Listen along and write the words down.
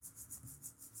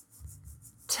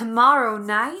Tomorrow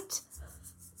night?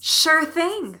 Sure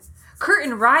thing.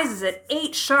 Curtain rises at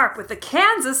 8 sharp with the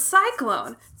Kansas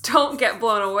Cyclone. Don't get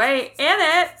blown away in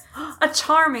it. A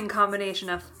charming combination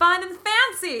of fun and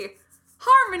fancy.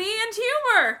 Harmony and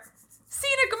humor.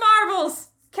 Scenic marvels.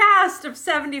 Cast of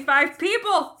 75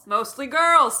 people. Mostly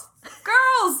girls.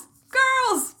 Girls.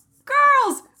 Girls.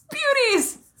 Girls.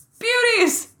 Beauties.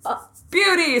 Beauties.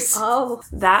 Beauties. Oh.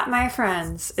 That, my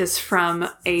friends, is from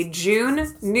a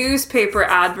June newspaper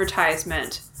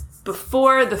advertisement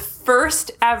before the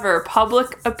first ever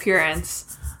public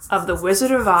appearance of the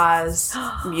Wizard of Oz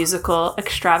musical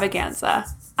extravaganza.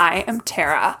 I am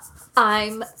Tara.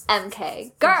 I'm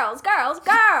MK. Girls, girls,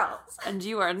 girls! And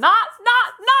you are not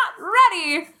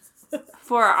ready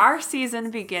for our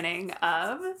season beginning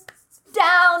of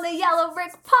Down the Yellow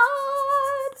Brick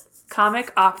Pod!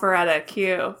 Comic Operetta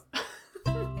Q.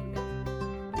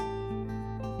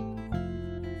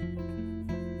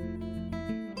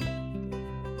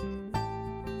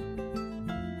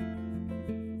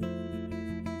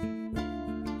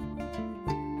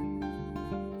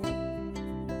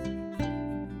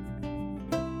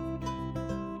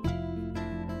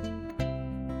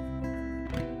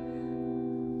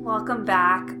 Welcome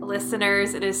back,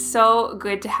 listeners. It is so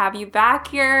good to have you back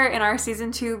here in our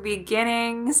Season 2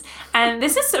 beginnings. And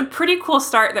this is a pretty cool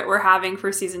start that we're having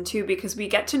for Season 2 because we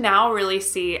get to now really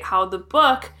see how the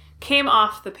book came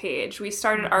off the page. We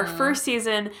started our first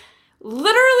season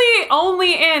literally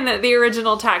only in the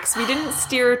original text. We didn't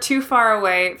steer too far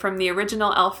away from the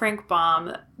original L. Frank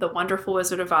Baum, The Wonderful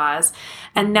Wizard of Oz.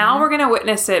 And now we're going to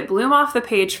witness it bloom off the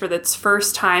page for its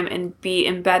first time and be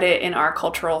embedded in our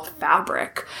cultural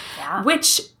fabric. Yeah.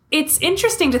 Which it's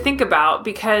interesting to think about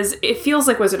because it feels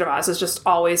like Wizard of Oz has just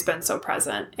always been so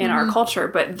present in our culture.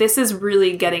 But this is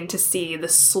really getting to see the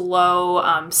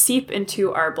slow seep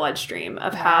into our bloodstream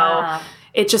of how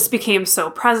it just became so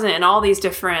present in all these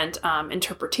different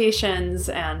interpretations.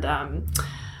 And,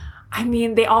 I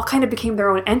mean, they all kind of became their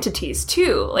own entities,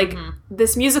 too. Like,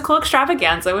 this musical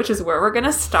extravaganza, which is where we're going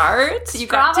to start. You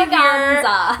got to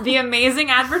hear the amazing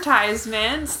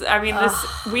advertisements. I mean,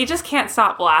 we just can't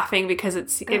stop laughing because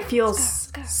it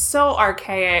feels so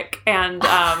archaic and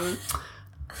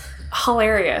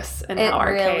hilarious in how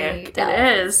archaic it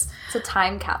is. It's a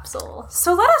time capsule.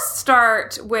 So let us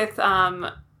start with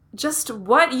just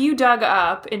what you dug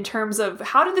up in terms of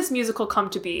how did this musical come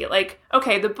to be? Like,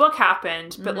 okay, the book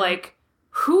happened, but like,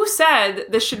 who said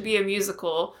this should be a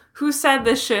musical? Who said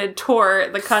this should tour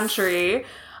the country?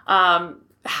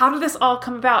 How did this all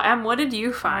come about? Em, what did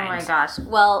you find? Oh my gosh.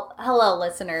 Well, hello,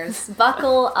 listeners.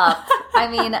 Buckle up. I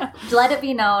mean, let it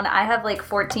be known, I have like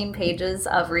 14 pages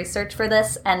of research for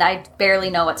this, and I barely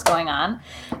know what's going on.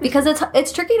 Because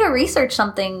it's tricky to research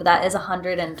something that is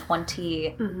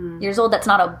 120 years old. That's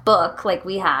not a book like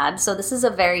we had. So this is a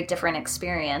very different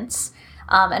experience.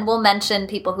 And we'll mention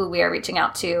people who we are reaching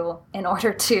out to in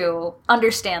order to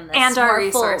understand this and more our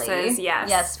resources, fully. yes.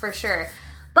 Yes, for sure.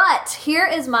 But here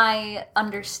is my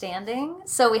understanding.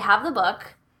 So we have the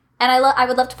book, and I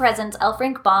would love to present L.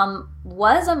 Frank Baum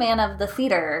was a man of the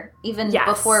theater even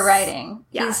before writing.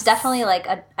 Yes. He's definitely like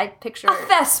I picture a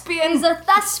thespian. He's a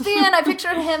thespian. I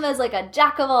pictured him as like a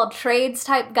jack of all trades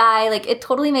type guy. Like it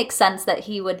totally makes sense that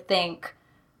he would think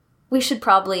we should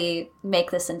probably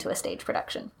make this into a stage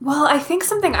production. Well, I think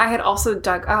something I had also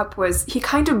dug up was he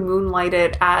kind of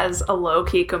moonlighted as a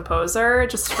low-key composer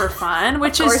just for fun,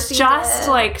 which is just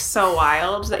like so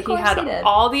wild that he had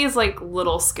all these like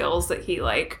little skills that he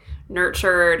like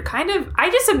nurtured. Kind of,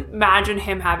 I just imagine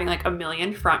him having like a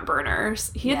million front burners.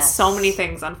 He had so many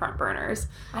things on front burners.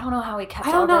 I don't know how he kept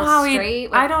all this straight.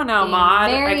 I don't know,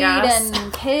 Maud, I guess.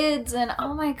 And kids and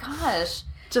oh my gosh.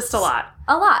 Just a lot.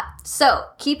 A lot. So,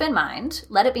 keep in mind,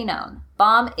 let it be known,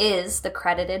 Baum is the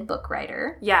credited book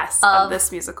writer. Yes, of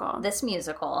this musical. This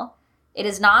musical. It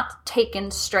is not taken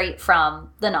straight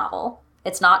from the novel.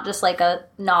 It's not just like a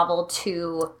novel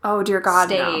to oh dear God,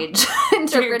 stage no.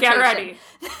 interpretation. Get ready.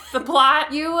 The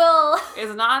plot you will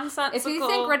is nonsensical. If you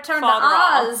think Return to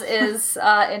Oz is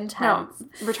intense.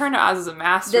 No, Return to Oz is a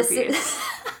masterpiece.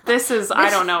 This is I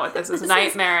don't know what this is.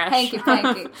 Nightmarish.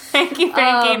 Hanky-panky.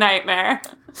 Hanky-panky nightmare.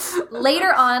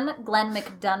 Later on, Glenn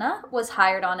McDonough was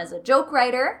hired on as a joke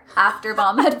writer after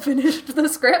Baum had finished the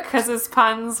script. Because his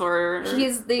puns were...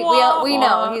 He's the... We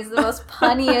know, he's the most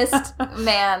punniest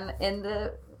man in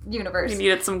the universe. He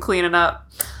needed some cleaning up.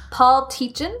 Paul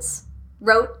Tietjens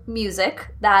wrote music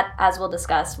that, as we'll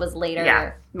discuss, was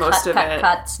later most of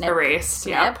it snip, erased.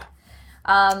 snip. Yep.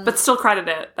 But still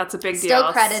credited. That's a big Still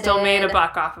deal. credited. Still made a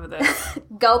buck off of this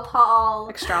Go Paul.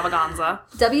 extravaganza.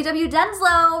 W.W.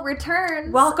 Denslow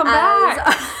returns. Welcome as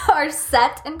back. our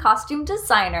set and costume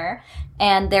designer.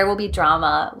 And there will be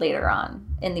drama later on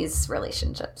in these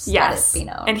relationships. Yes. Let it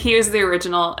be known. And he was the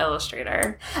original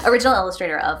illustrator. Original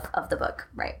illustrator of the book,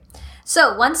 right.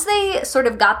 So once they sort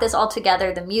of got this all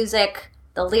together, the music,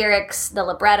 the lyrics, the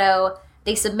libretto,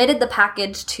 they submitted the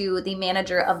package to the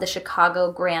manager of the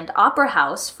Chicago Grand Opera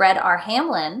House, Fred R.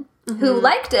 Hamlin, who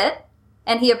liked it,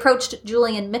 and he approached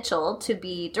Julian Mitchell to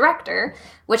be director,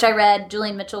 which I read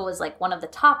Julian Mitchell was like one of the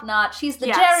top-notch. He's the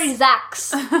Jerry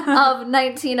Zaks of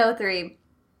 1903.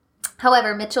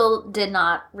 However, Mitchell did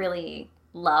not really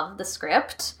love the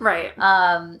script. Right.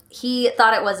 He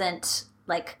thought it wasn't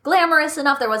like glamorous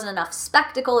enough. There wasn't enough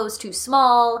spectacle. It was too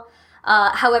small.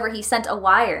 However, he sent a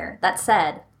wire that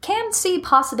said, "Can see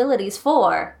possibilities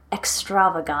for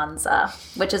extravaganza,"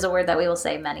 which is a word that we will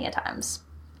say many a times.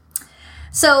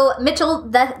 So Mitchell,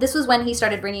 this was when he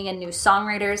started bringing in new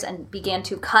songwriters and began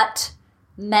to cut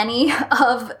many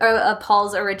of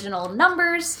Paul's original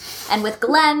numbers. And with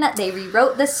Glenn, they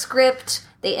rewrote the script.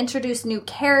 They introduced new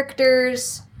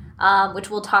characters, which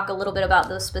we'll talk a little bit about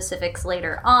those specifics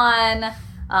later on.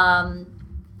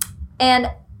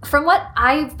 And from what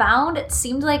I found, it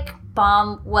seemed like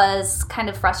Baum was kind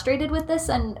of frustrated with this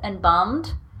and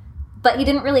bummed. But he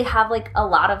didn't really have, like, a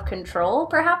lot of control,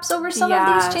 perhaps, over some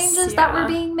of these changes that were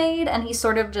being made. And he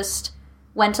sort of just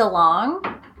went along.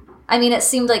 I mean, it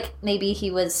seemed like maybe he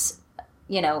was,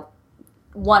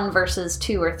 1 versus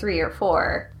 2 or 3 or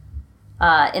 4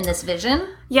 in this vision.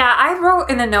 Yeah, I wrote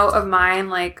in a note of mine,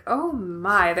 like, oh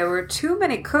my, there were too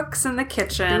many cooks in the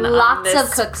kitchen. Lots on this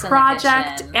of cooks in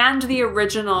project, the kitchen. and the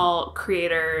original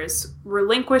creators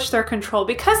relinquished their control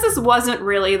because this wasn't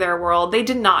really their world. They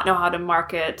did not know how to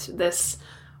market this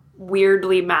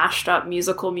weirdly mashed up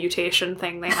musical mutation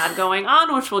thing they had going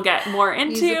on, which we'll get more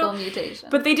into. Musical mutation.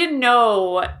 But they didn't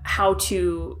know how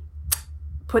to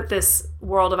put this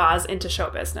World of Oz into show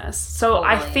business. So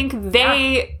Totally. I think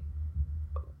they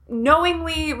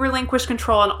knowingly relinquish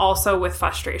control, and also with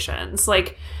frustrations.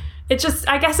 Like, it just,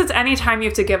 I guess it's any time you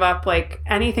have to give up, like,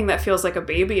 anything that feels like a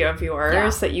baby of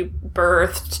yours that you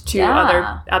birthed to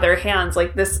other hands.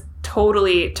 Like, this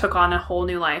totally took on a whole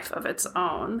new life of its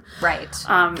own. Right.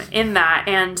 In that.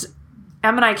 And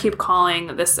Em and I keep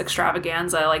calling this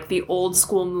extravaganza like the old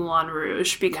school Moulin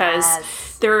Rouge, because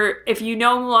if you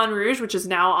know Moulin Rouge, which is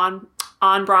now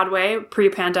on Broadway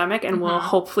pre-pandemic and will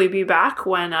hopefully be back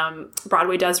when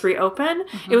Broadway does reopen.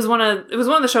 It was one of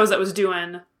the shows that was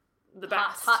doing the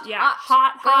best. Hot.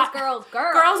 Girls.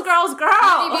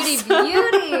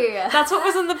 Beauty. That's what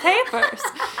was in the papers.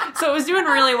 So it was doing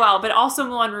really well, but also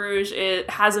Moulin Rouge, it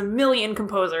has a million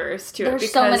composers to it.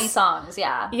 There's so many songs,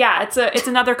 Yeah, it's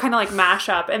another kind of like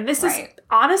mashup, and this is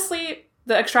honestly,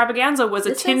 the extravaganza was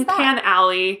a Tin Pan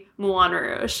Alley Moulin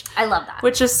Rouge. I love that.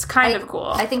 Which is kind of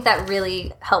cool. I think that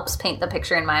really helps paint the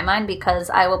picture in my mind, because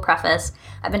I will preface,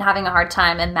 I've been having a hard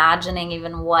time imagining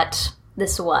even what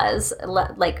this was,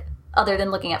 like, other than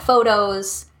looking at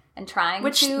photos and trying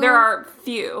Which to. there are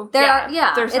few.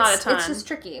 There's not a ton. It's just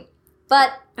tricky.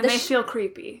 But and they feel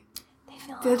creepy.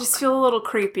 They just feel a little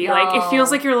creepy. No. Like, it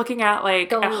feels like you're looking at,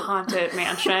 like, a haunted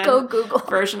mansion Go Google.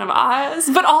 version of Oz.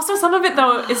 But also some of it,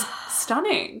 though, is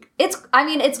stunning.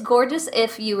 It's gorgeous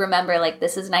if you remember, like,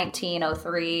 this is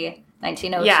 1903,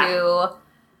 1902. Yeah.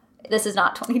 This is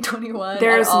not 2021.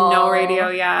 There's no radio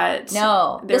yet.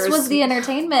 No. This was the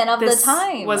entertainment of the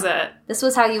time. Was it? This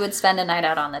was how you would spend a night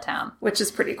out on the town. Which is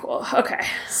pretty cool. Okay.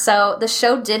 So the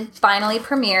show did finally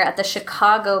premiere at the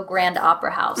Chicago Grand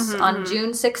Opera House on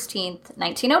June 16th,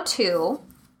 1902.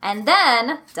 And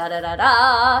then,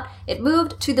 it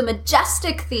moved to the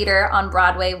Majestic Theater on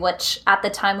Broadway, which at the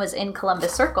time was in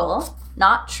Columbus Circle.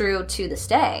 Not true to this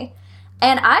day.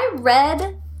 And I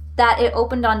read that it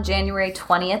opened on January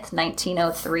 20th,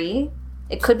 1903.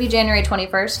 It could be January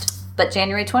 21st, but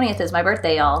January 20th is my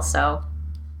birthday, y'all, so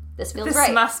this feels right.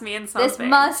 This must mean something. This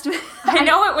must be. I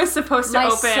know it was supposed to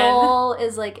open. My soul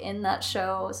is, like, in that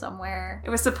show somewhere. It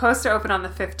was supposed to open on the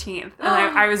 15th. And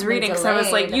I was reading, because I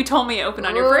was like, you told me it opened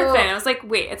on your birthday. And I was like,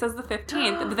 wait, it says the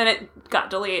 15th. But then it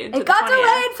got delayed to the 20th. It got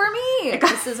delayed for me.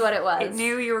 This is what it was. It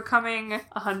knew you were coming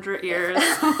 100 years.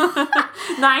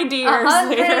 90 years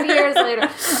 100 later. years later.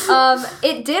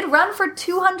 It did run for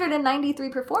 293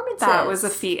 performances. That was a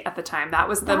feat at the time. That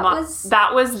was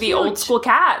the old school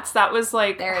Cats. That was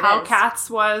like how Cats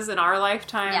was in our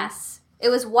lifetime. Yes. It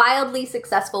was wildly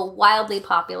successful, wildly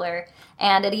popular,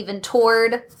 and it even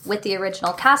toured with the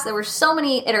original cast. There were so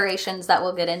many iterations that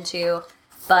we'll get into,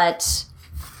 but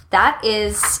that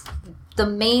is the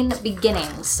main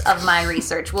beginnings of my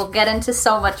research. We'll get into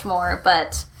so much more,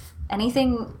 but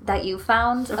anything that you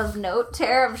found of note,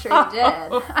 Tara? I'm sure you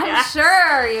did. I'm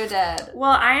sure you did.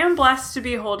 Well, I am blessed to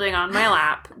be holding on my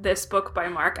lap this book by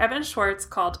Mark Evan Schwartz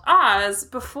called Oz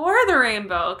Before the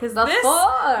Rainbow. Because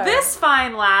this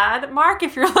fine lad, Mark,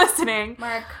 if you're listening,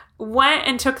 Mark, went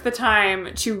and took the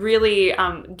time to really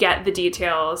get the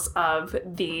details of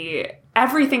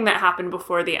everything that happened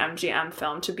before the MGM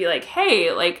film, to be like,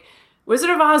 hey, like,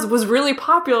 Wizard of Oz was really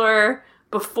popular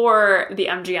before the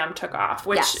MGM took off,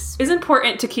 which is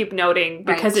important to keep noting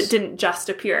because it didn't just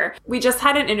appear. We just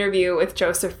had an interview with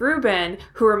Joseph Rubin,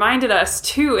 who reminded us,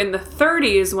 too, in the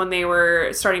 30s when they were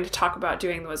starting to talk about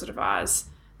doing The Wizard of Oz,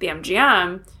 the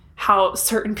MGM, how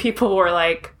certain people were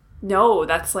like, no,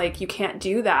 that's like, you can't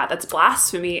do that. That's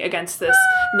blasphemy against this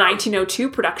 1902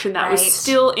 production that was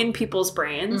still in people's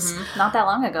brains. Mm-hmm. Not that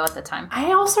long ago at the time.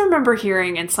 I also remember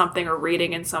hearing in something or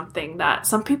reading in something that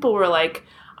some people were like,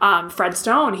 Fred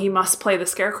Stone, he must play the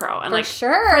Scarecrow. And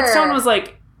Fred Stone was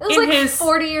like, it was like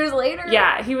 40 years later.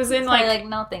 Yeah, he was in like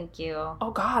no, thank you. Oh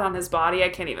God, on his body, I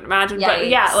can't even imagine. Yikes, but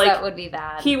yeah, like that would be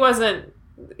bad. He wasn't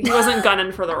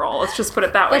gunning for the role. Let's just put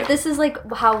it that way. But this is like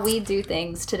how we do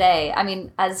things today. I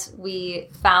mean, as we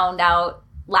found out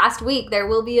last week, there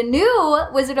will be a new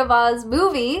Wizard of Oz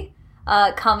movie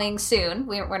coming soon.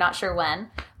 We're not sure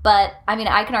when. But, I mean,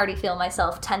 I can already feel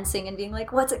myself tensing and being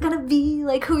like, what's it going to be?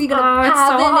 Like, who are you going to have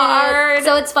so in hard. it?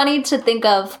 So it's funny to think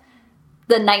of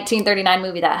the 1939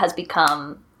 movie that has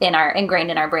become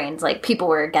ingrained in our brains. Like, people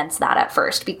were against that at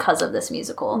first because of this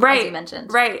musical, as you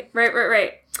mentioned. Right.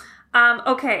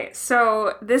 Okay,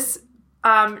 so this...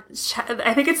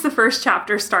 I think it's the first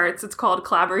chapter starts. It's called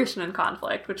Collaboration and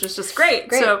Conflict, which is just great.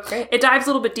 It dives a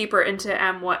little bit deeper into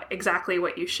exactly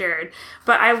what you shared.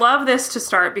 But I love this to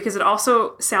start because it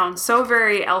also sounds so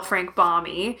very L. Frank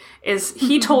Baum-y.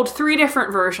 He told 3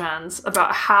 different versions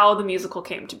about how the musical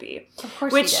came to be. Of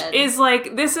course which he did. is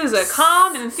like, this is a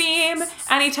common theme.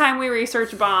 Anytime we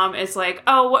research Baum, it's like,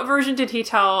 oh, what version did he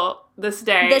tell this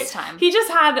time? He just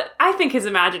had, I think his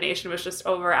imagination was just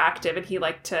overactive and he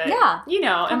liked to,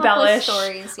 embellish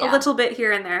stories, a little bit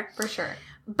here and there. For sure.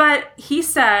 But he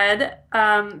said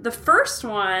the first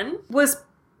one was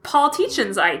Paul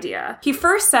Tietjens' idea. He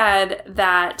first said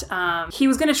that he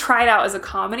was going to try it out as a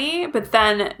comedy, but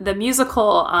then the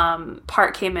musical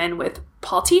part came in with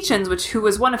Paul Tietjens, who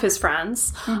was one of his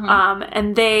friends,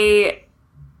 and they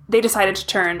decided to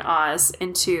turn Oz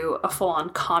into a full-on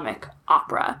comic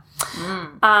opera.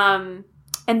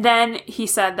 And then he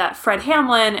said that Fred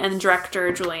Hamlin and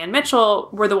director Julian Mitchell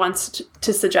were the ones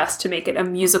to suggest to make it a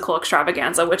musical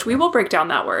extravaganza, which we will break down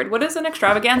that word. What is an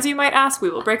extravaganza, you might ask?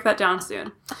 We will break that down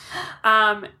soon.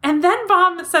 And then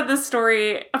Baum said this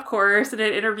story, of course, in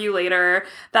an interview later,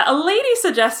 that a lady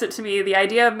suggested to me the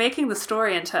idea of making the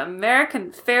story into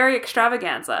American fairy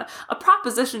extravaganza, a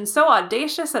proposition so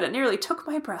audacious that it nearly took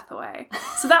my breath away.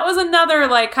 So that was another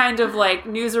kind of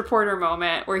news reporter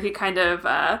moment where he kind of...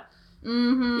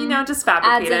 just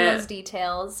fabricated adds in those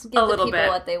details. Give the people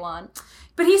what they want.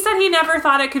 But he said he never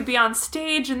thought it could be on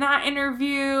stage in that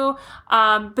interview.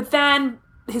 But then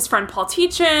his friend Paul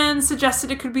Tietjens suggested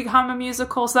it could become a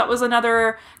musical. So that was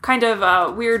another kind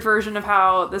of weird version of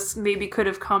how this maybe could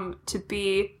have come to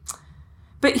be.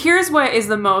 But here's what is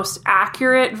the most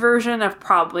accurate version of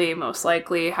probably most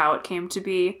likely how it came to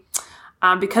be.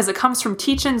 Because it comes from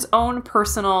Tietjens' own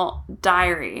personal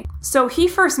diary. So he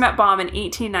first met Baum in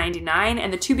 1899,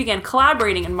 and the two began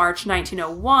collaborating in March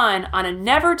 1901 on a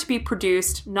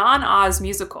never-to-be-produced non-Oz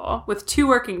musical with 2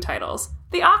 working titles,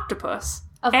 The Octopus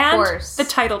and The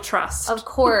Title Trust. Of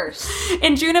course.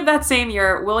 In June of that same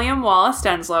year, William Wallace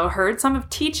Denslow heard some of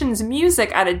Tietjens'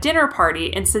 music at a dinner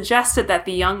party and suggested that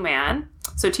the young man...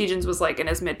 So Tietjens was in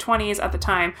his mid-20s at the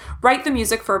time, write the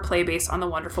music for a play based on The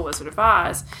Wonderful Wizard of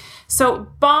Oz. So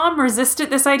Baum resisted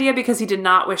this idea because he did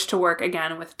not wish to work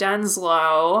again with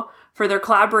Denslow, for their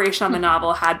collaboration on the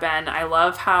novel had been, I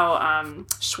love how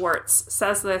Schwartz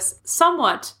says this,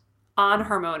 somewhat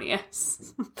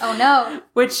unharmonious. Oh no.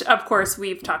 Which, of course,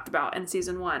 we've talked about in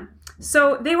season 1.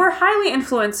 So they were highly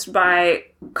influenced by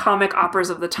comic operas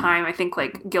of the time. I think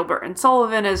Gilbert and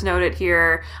Sullivan is noted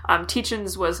here.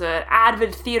 Tietjens was an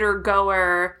avid theater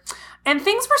goer. And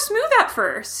things were smooth at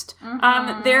first.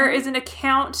 There is an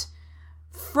account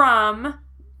from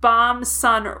Baum's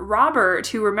son Robert,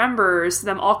 who remembers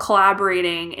them all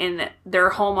collaborating in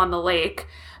their home on the lake,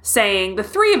 saying, the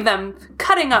 3 of them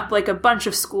cutting up like a bunch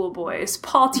of schoolboys.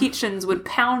 Paul Tietjens would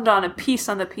pound on a piece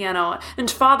on the piano,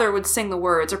 and father would sing the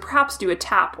words, or perhaps do a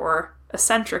tap or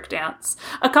eccentric dance,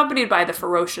 accompanied by the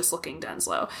ferocious-looking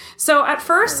Denslow. So at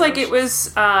first, like, it was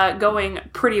going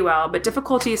pretty well, but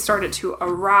difficulties started to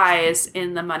arise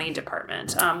in the money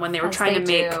department when they were trying to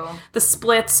make the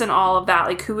splits and all of that,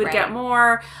 like, who would get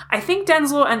more. I think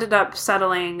Denslow ended up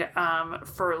settling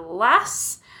for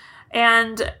less,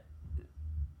 and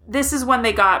this is when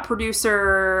they got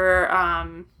producer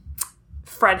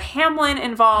Fred Hamlin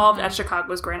involved at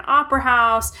Chicago's Grand Opera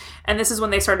House. And this is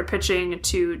when they started pitching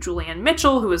to Julian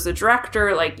Mitchell, who was the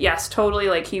director. Like, yes, totally.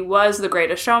 Like, he was the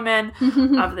greatest showman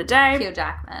of the day. Hugh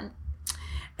Jackman.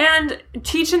 And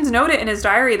Tietjens noted in his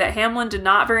diary that Hamlin did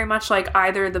not very much like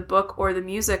either the book or the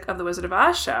music of the Wizard of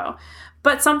Oz show.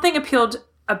 But something appealed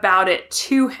about it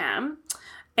to him.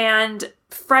 And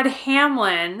Fred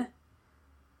Hamlin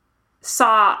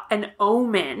saw an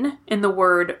omen in the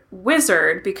word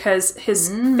wizard because his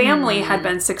family had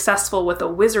been successful with a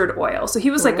wizard oil. So he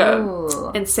was like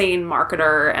a insane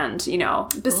marketer and, you know,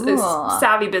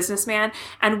 savvy businessman.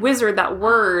 And wizard, that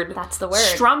word, that's the word,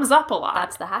 strums up a lot.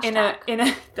 That's the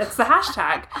hashtag. That's the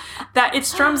hashtag. That it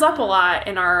strums up a lot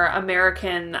in our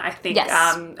American, I think,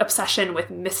 obsession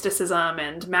with mysticism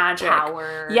and magic.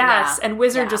 Power. Yes. Yeah. And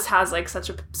wizard just has like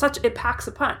such it packs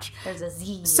a punch. There's a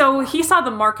Z. So he saw the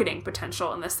marketing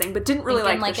potential in this thing, but didn't really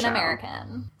like the show. An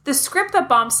American. The script that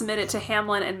Baum submitted to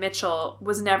Hamlin and Mitchell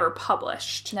was never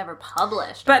published.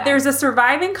 But there's a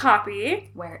surviving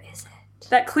copy. Where is it?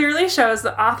 That clearly shows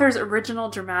the author's original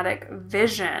dramatic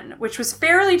vision, which was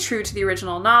fairly true to the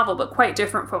original novel, but quite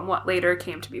different from what later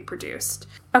came to be produced.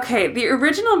 Okay, the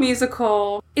original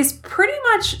musical is pretty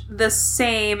much the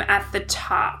same at the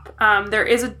top.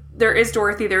 There is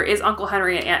Dorothy, there is Uncle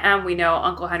Henry and Aunt Em. We know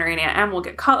Uncle Henry and Aunt Em will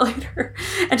get cut later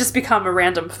and just become a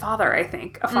random father, I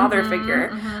think, a father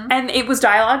figure. And it was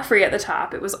dialogue free at the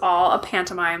top. It was all a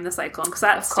pantomime, the cyclone, because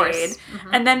that stayed.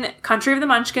 And then Country of the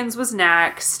Munchkins was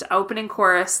next, opening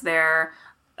chorus there.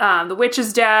 The witch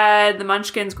is dead. The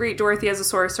Munchkins greet Dorothy as a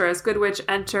sorceress. Good Witch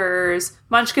enters.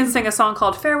 Munchkins sing a song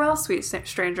called Farewell, Sweet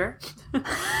Stranger.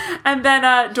 And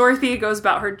then Dorothy goes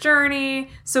about her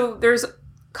journey. So there's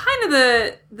kind of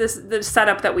the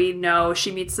setup that we know.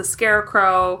 She meets the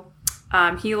Scarecrow.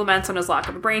 He laments on his lack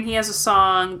of a brain. He has a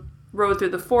song. Rode through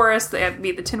the forest. They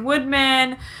meet the Tin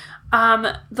Woodman.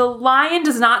 The lion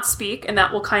does not speak, and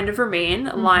that will kind of remain.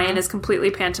 Lion is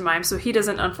completely pantomime, so he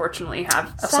doesn't, unfortunately,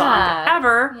 have a song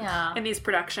ever in these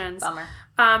productions.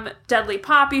 Bummer. Deadly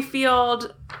Poppy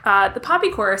Field. The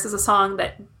Poppy Chorus is a song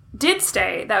that did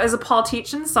stay. That was a Paul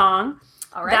Tietjens song.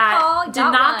 All right, that Paul, did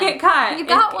not get cut. You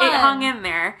got one. It hung in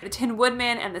there. The Tin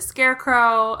Woodman and the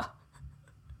Scarecrow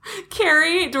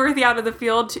carry Dorothy out of the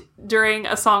field during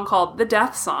a song called The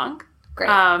Death Song. Great.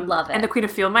 Love it. And the Queen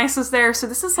of Field Mice was there. So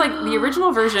this is like the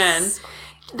original version.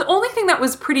 The only thing that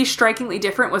was pretty strikingly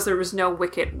different was there was no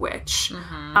Wicked Witch.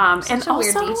 Such and a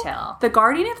also, weird detail. The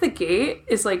Guardian of the Gate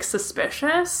is like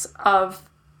suspicious of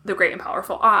the Great and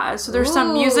Powerful Oz. So there's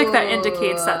some music that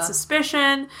indicates that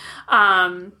suspicion.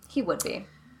 He would be.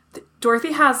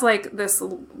 Dorothy has like this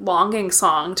longing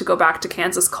song to go back to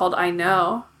Kansas called I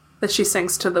Know that she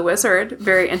sings to the wizard.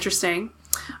 Very interesting.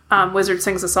 Wizard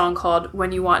sings a song called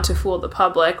When You Want to Fool the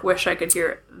Public. Wish I could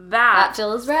hear that. That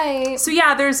feels right. So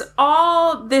yeah, there's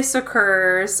all this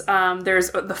occurs.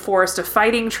 There's the Forest of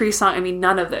Fighting Tree song. I mean,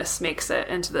 none of this makes it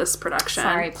into this production.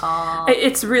 Sorry, Paul.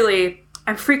 It's really...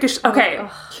 I'm freakish. Okay,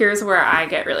 here's where I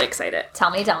get really excited.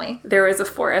 Tell me. There was a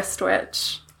forest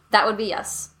witch. That would be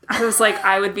yes. I was like,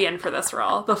 I would be in for this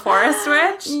role. The forest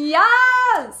witch?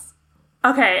 Yes!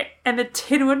 Okay, and the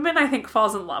Tin Woodman, I think,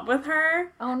 falls in love with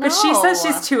her. Oh, no. But she says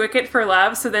she's too wicked for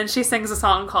love, so then she sings a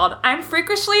song called I'm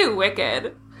Freakishly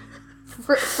Wicked.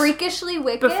 Freakishly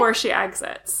Wicked? Before she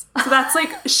exits. So that's like,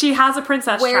 she has a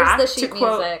princess track. Where's the sheet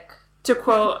music? To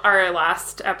quote our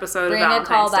last episode of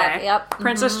Valentine's Day. Yep.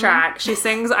 Princess track. She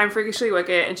sings I'm Freakishly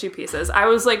Wicked, and she pieces. I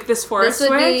was like, this forest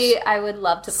witch I would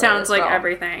love to play sounds this like role.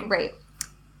 everything. Right.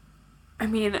 I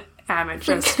mean...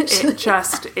 it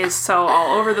just is so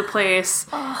all over the place.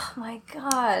 Oh my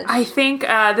god! I think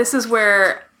this is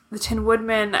where the Tin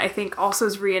Woodman, I think, also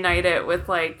is reunited with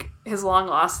like his long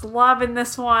lost love in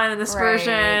this one, in this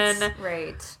version.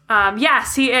 Right.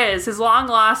 Yes, he is his long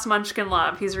lost Munchkin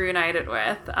love. He's reunited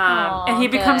with, and he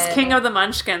becomes king of the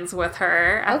Munchkins with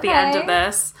her at the end of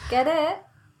this. Get it?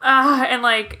 And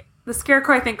like the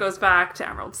Scarecrow, I think, goes back to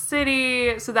Emerald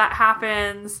City, so that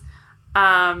happens.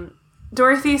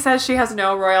 Dorothy says she has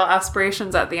no royal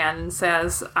aspirations at the end and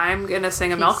says, I'm going to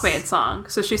sing a Milkmaid song.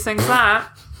 So she sings that.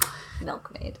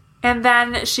 Milkmaid. And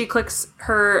then she clicks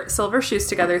her silver shoes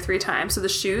together 3 times. So the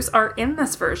shoes are in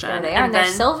this version. There they are. And they're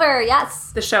silver,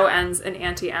 yes. The show ends in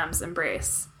Auntie M's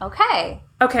embrace. Okay.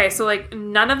 Okay, so, like,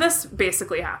 none of this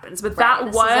basically happens. But Right, that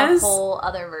this was is a whole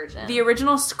other version. the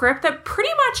original script that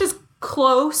pretty much is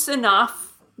close enough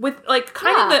with, like,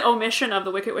 kind of the omission of the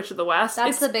Wicked Witch of the West.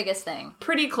 That's it's the biggest thing.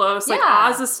 pretty close. Like, Yeah.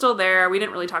 Oz is still there. We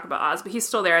didn't really talk about Oz, but he's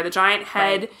still there. The giant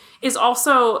head is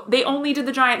also... They only did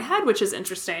the giant head, which is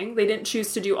interesting. They didn't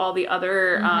choose to do all the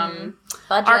other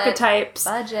Budget. archetypes.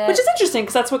 Budget. Which is interesting,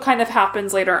 because that's what kind of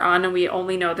happens later on, and we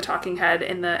only know the talking head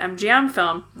in the MGM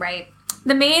film. Right.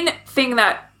 The main thing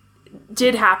that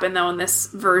did happen, though, in this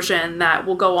version that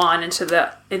will go on into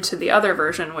the other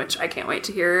version, which I can't wait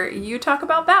to hear you talk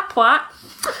about that plot,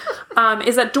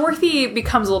 is that Dorothy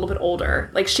becomes a little bit older.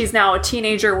 Like, she's now a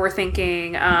teenager, we're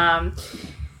thinking,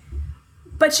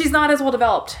 but she's not as well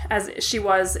developed as she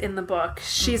was in the book.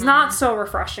 She's not so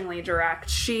refreshingly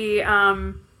direct. She's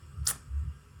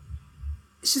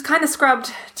kind of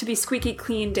scrubbed to be squeaky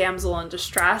clean damsel in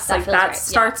distress. That like, feels that right,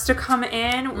 starts to come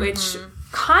in, which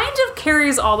kind of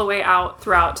carries all the way out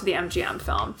throughout to the MGM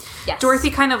film. Yes.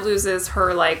 Dorothy kind of loses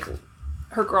her, like,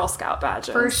 her Girl Scout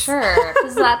badges. For sure.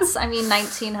 Because that's,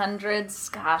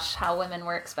 1900s. Gosh, how women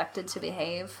were expected to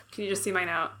behave. Can you just see my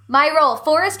note? My role,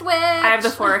 Forest Witch. I have the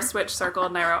Forest Witch circled,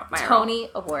 and I wrote my role. Tony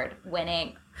Award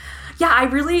winning. Yeah, I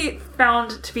really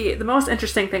found to be the most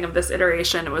interesting thing of this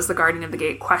iteration was the Guardian of the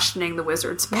Gate questioning the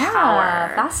wizard's power.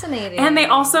 Yeah, fascinating. And they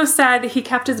also said he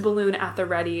kept his balloon at the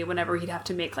ready whenever he'd have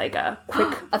to make, like, a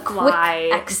quick fly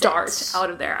exit. dart out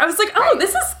of there. I was like, oh,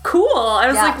 this is cool. I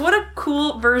was like, what a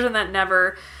cool version that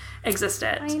never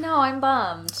existed. I know, I'm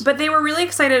bummed. But they were really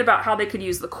excited about how they could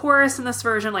use the chorus in this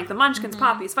version, like the Munchkins,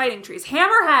 Poppies, Fighting Trees,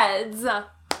 Hammerheads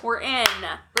were in.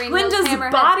 Bring Glinda's those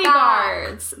Hammerheads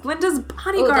bodyguards. Glinda's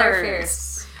bodyguards. Ooh, they're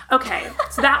fierce. Okay,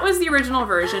 so that was the original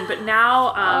version, but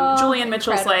now Julian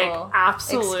Mitchell's incredible. like,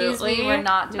 absolutely. Excuse me, we're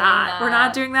not doing that. We're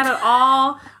not doing that at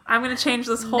all. I'm going to change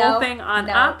this whole thing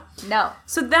on up. No.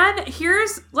 So then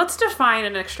let's define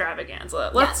an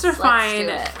extravaganza. Let's define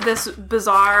let's do it. this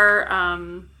bizarre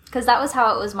Because that was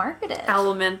how it was marketed.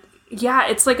 element. Yeah,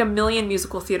 it's like a million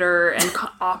musical theater and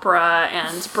opera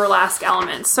and burlesque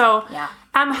elements. So, Yeah.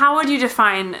 How would you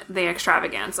define the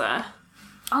extravaganza?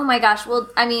 Oh my gosh. Well,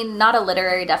 not a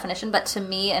literary definition, but to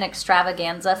me, an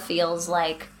extravaganza feels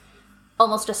like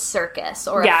almost a circus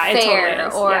or a fair. It totally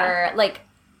is. Or like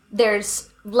there's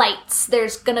lights,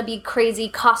 there's going to be crazy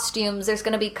costumes, there's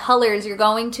going to be colors, you're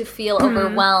going to feel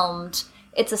overwhelmed.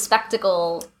 It's a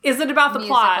spectacle. Is it about the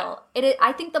plot?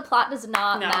 I think the plot does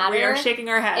not matter. We are shaking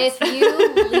our heads. If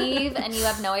you leave and you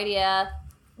have no idea...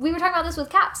 We were talking about this with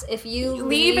Cats. If you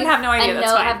leave and have no idea,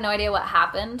 that's fine. have no idea what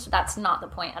happened, that's not the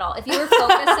point at all. If you were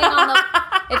focusing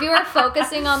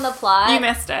on the plot, You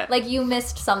missed it. Like, you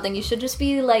missed something. You should just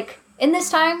be like, in this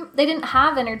time, they didn't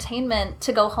have entertainment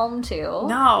to go home to.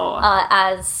 No.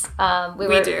 As we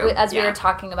were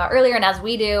talking about earlier, and as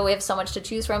we do, we have so much to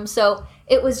choose from. So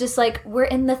it was just like, we're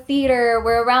in the theater,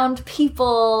 we're around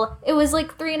people. It was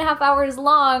like 3.5 hours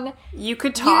long. You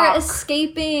could talk. You're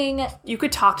escaping. You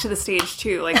could talk to the stage,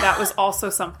 too. Like, that was also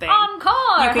something.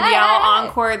 Encore! You could yell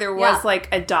encore. There was, like,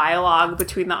 a dialogue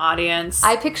between the audience.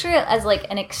 I picture it as, like,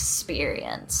 an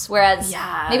experience. Whereas,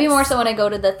 maybe more so when I go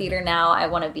to the theater now, I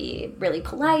want to be really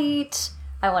polite.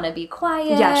 I want to be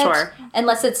quiet. Yeah, sure.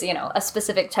 Unless it's, a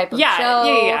specific type of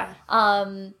show. Yeah.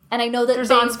 And I know that there's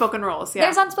unspoken rules,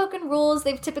 There's unspoken rules.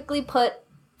 They've typically put,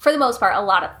 for the most part, a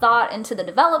lot of thought into the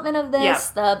development of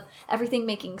this, everything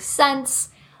making sense.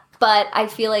 But I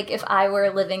feel like if I were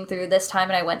living through this time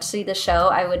and I went to see the show,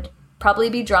 I would probably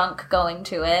be drunk going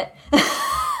to it.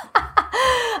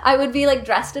 I would be, like,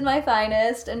 dressed in my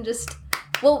finest and just...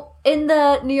 Well, in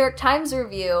the New York Times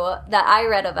review that I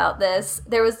read about this,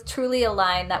 there was truly a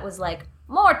line that was like,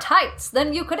 more tights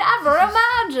than you could ever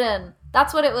imagine.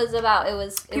 That's what it was about.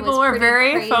 People were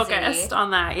very focused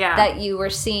on that, that you were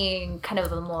seeing kind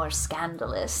of a more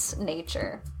scandalous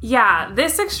nature. Yeah,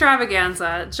 this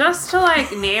extravaganza, just to,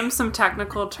 like, name some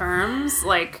technical terms,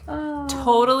 like,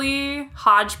 totally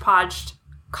hodgepodged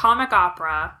comic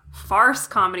opera, farce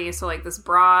comedy, so, like, this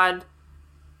broad...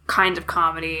 kind of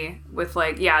comedy with,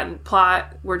 like,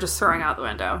 plot, we're just throwing out the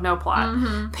window. No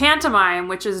plot. Pantomime,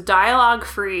 which is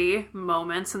dialogue-free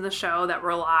moments in the show that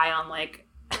rely on, like,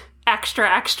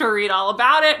 extra read all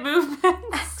about it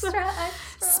movements. Extra.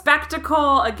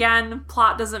 Spectacle, again,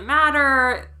 plot doesn't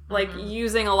matter. Like,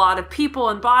 using a lot of people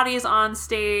and bodies on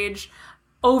stage.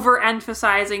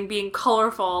 Overemphasizing, being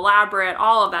colorful, elaborate,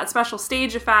 all of that. Special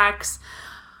stage effects.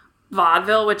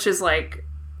 Vaudeville, which is, like,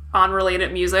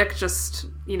 unrelated music, just...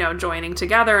 joining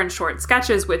together in short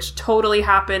sketches, which totally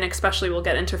happen, especially we'll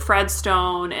get into Fred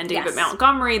Stone and David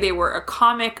Montgomery. They were a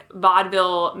comic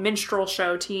vaudeville minstrel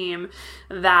show team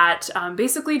that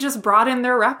basically just brought in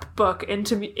their rep book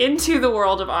into the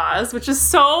world of Oz, which is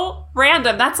so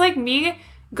random. That's like me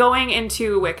going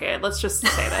into Wicked. Let's just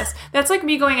say this. That's like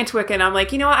me going into Wicked. I'm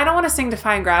like, you know what? I don't want to sing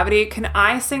Defying Gravity. Can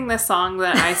I sing this song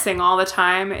that I sing all the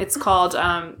time? It's called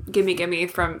Gimme Gimme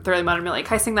from Thoroughly Modern Millie.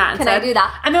 Can I sing that instead? Can I do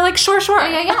that? And they're like, sure.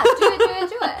 Yeah.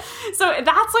 Do it. So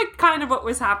that's like kind of what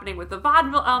was happening with the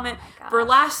vaudeville element.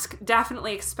 Burlesque,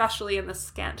 definitely, especially in the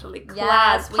scantily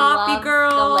clad poppy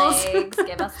girls. The legs.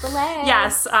 Give us the legs.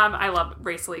 Yes, I love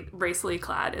racily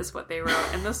clad is what they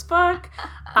wrote in this book.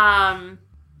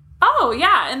 Oh,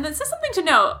 yeah, and this is something to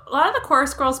note. A lot of the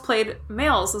chorus girls played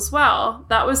males as well.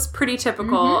 That was pretty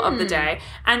typical of the day.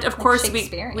 And, of course,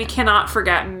 we cannot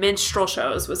forget minstrel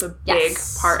shows was a big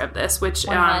part of this, which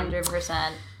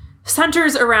 100%.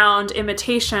 Centers around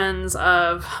imitations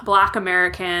of Black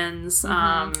Americans.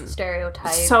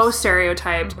 Stereotypes. So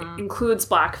stereotyped. Includes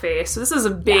blackface. So this is a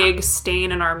big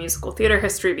stain in our musical theater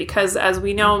history because, as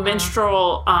we know,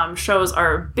 minstrel shows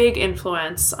are a big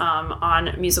influence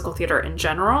on musical theater in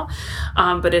general.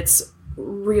 But it's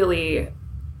really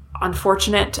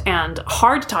unfortunate and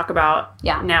hard to talk about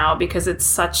now because it's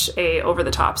such a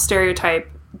over-the-top stereotype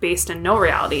based in no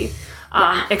reality.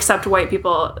 Except white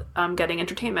people getting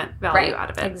entertainment value out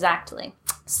of it. Exactly.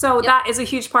 So that is a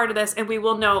huge part of this, and we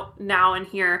will note now and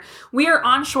here, we are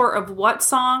unsure of what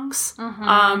songs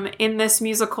in this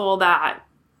musical that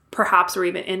perhaps were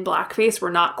even in blackface.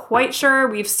 We're not quite sure.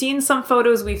 We've seen some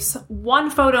photos. One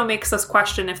photo makes us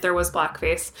question if there was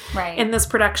blackface in this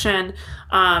production.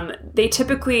 They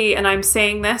typically, and I'm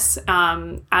saying this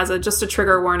as just a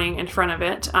trigger warning in front of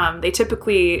it, they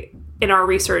typically, in our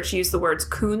research, use the words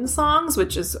coon songs,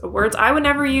 which is words I would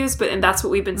never use, and that's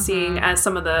what we've been seeing as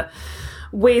some of the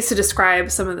ways to describe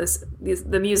some of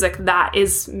the music that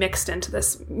is mixed into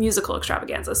this musical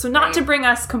extravaganza. So not to bring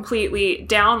us completely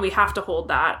down, we have to hold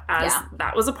that as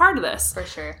that was a part of this. For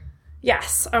sure.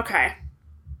 Yes. Okay.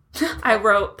 I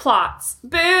wrote plots.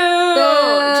 Boo!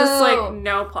 Just like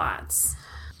no plots.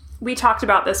 We talked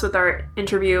about this with our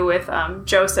interview with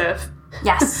Joseph.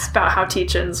 Yes. About how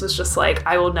Tietjens was just like,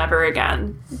 I will never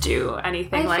again do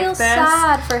anything like this. I feel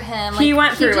sad for him. He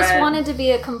went through it. He just wanted to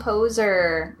be a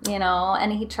composer,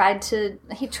 and he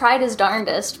tried his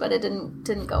darndest, but it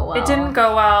didn't go well. It didn't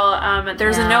go well.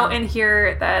 There's a note in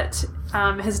here that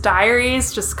his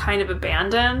diaries just kind of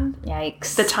abandoned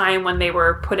the time when they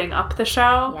were putting up the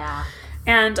show. Yeah.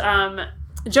 And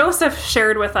Joseph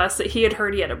shared with us that he had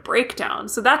heard he had a breakdown.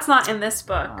 So that's not in this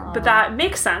book, but that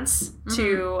makes sense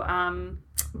to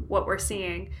what we're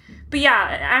seeing. But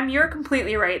yeah, you're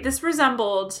completely right. This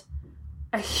resembled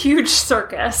a huge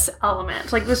circus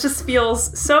element. Like, this just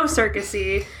feels so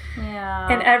circusy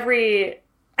in every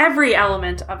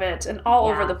element of it and all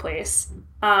over the place.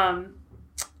 And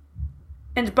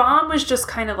Baum was just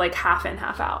kind of like half in,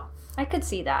 half out. I could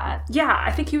see that. Yeah,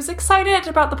 I think he was excited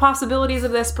about the possibilities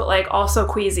of this, but like also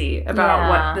queasy about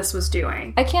what this was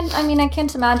doing. I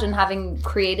can't imagine having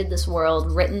created this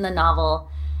world, written the novel,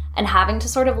 and having to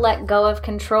sort of let go of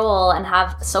control and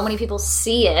have so many people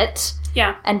see it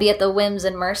and be at the whims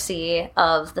and mercy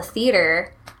of the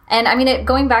theater. And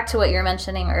going back to what you were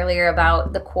mentioning earlier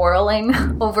about the quarreling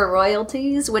over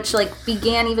royalties, which like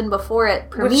began even before it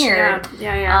premiered.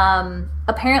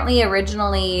 Apparently,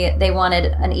 originally, they wanted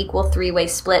an equal three-way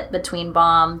split between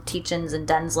Baum, Tietjens, and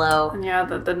Denslow. Yeah,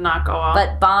 that did not go off.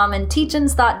 But Baum and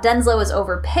Tietjens thought Denslow was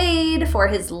overpaid for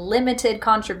his limited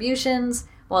contributions,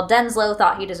 while Denslow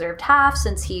thought he deserved half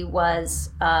since he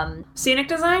was... Scenic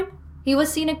design? He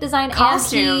was scenic design,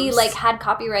 Costumes. and he had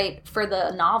copyright for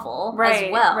the novel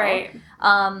as well. Right.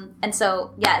 And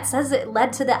so, it says it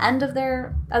led to the end of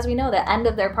their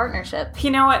partnership.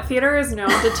 You know what? Theater is known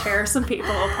to tear some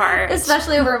people apart.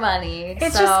 Especially over money.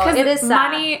 It's just because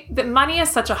money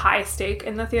is such a high stake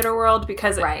in the theater world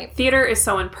because theater is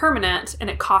so impermanent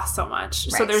and it costs so much.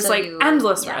 Right. So there's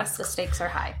endless risk. The stakes are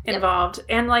high. Involved. Yep.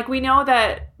 And we know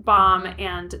that Baum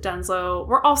and Denslow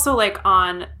were also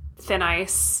on thin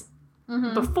ice.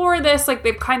 Mm-hmm. Before this,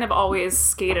 they've kind of always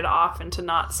skated off into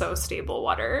not so stable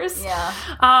waters. Yeah.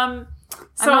 So I'm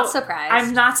not surprised.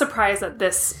 I'm not surprised that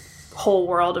this whole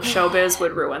world of showbiz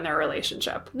would ruin their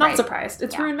relationship. Not surprised.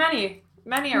 It's ruined many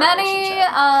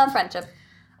relationship. Friendship.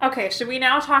 Okay, should we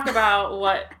now talk about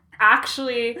what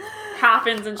actually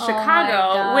happens in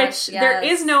Chicago, there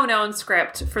is no known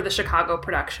script for the Chicago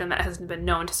production that has been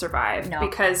known to survive.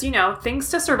 Because, things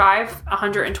to survive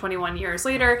 121 years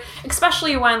later,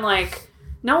 especially when,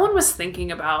 no one was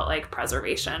thinking about, like,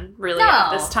 preservation, really, No.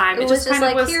 at this time. It was just kind of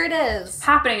like, was here it is.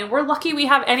 happening, and we're lucky we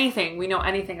have anything. We know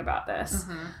anything about this.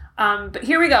 But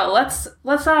here we go. Let's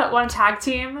one tag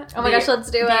team. Oh my gosh,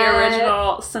 let's do it. The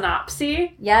original synopsis.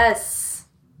 Yes.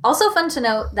 Also fun to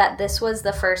note that this was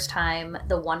the first time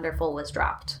the Wonderful was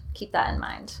dropped. Keep that in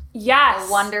mind. Yes.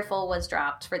 The Wonderful was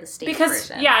dropped for the stage because,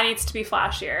 version. yeah, it needs to be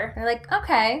flashier. They're like,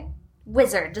 okay,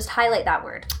 wizard, just highlight that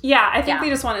word. Yeah, I think Yeah. they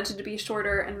just wanted it to be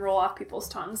shorter and roll off people's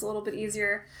tongues a little bit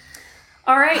easier.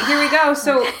 All right, here we go.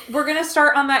 So we're going to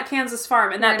start on that Kansas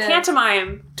farm. And There that it is.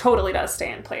 pantomime totally does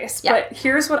stay in place. Yeah. But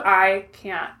here's what I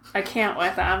can't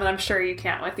with them, and I'm sure you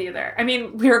can't with either. I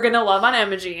mean, we're going to love on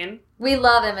Imogene. We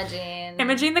love Imogene.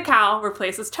 Imogene the cow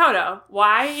replaces Toto.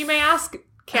 Why, you may ask?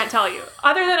 Can't tell you.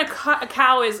 Other than a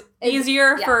cow is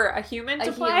easier for a human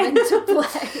to play. Human to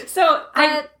play. So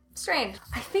Strange.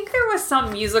 I think there was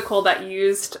some musical that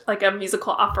used, like a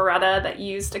musical operetta that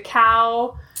used a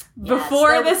cow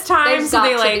before this time. So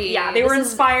they they were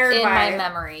inspired in by my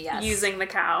memory, yes. using the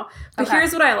cow. But Okay.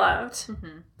 here's what I loved.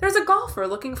 There's a golfer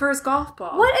looking for his golf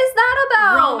ball. What is that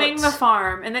about? Roaming the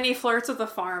farm, and then he flirts with the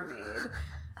farm maid.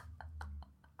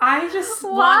 I just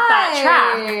want Why? that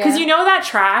track. Because you know that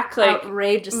track, like,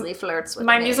 outrageously flirts with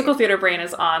my me. musical theater brain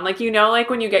is on. Like, you know,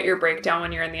 like when you get your breakdown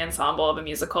when you're in the ensemble of a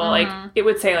musical, like it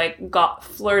would say like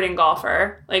flirting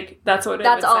golfer. Like that's what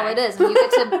That's would all say. it is. And you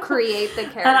get to create the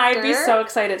character. And I'd be so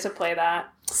excited to play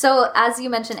that. So, as you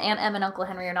mentioned, Aunt Em and Uncle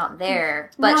Henry are not there,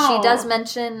 but No. she does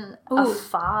mention a Ooh.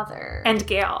 father. And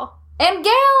Gail. And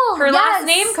Gail! Her yes! last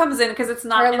name comes in because it's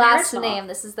not Her in last the original. name.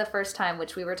 This is the first time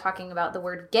which we were talking about the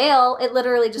word gale. It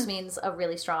literally just means a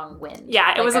really strong wind.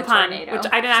 Yeah, it like was a pun, tornado. which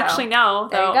I didn't So, actually know,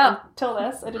 there you though, go. until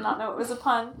this. I did not know it was a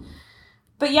pun.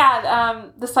 But yeah,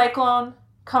 the cyclone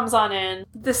comes on in.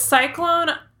 The cyclone,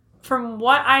 from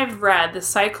what I've read, the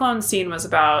cyclone scene was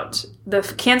about, the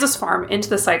Kansas farm into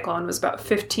the cyclone was about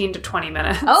 15 to 20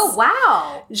 minutes. Oh,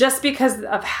 wow. Just because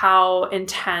of how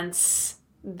intense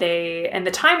and the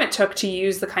time it took to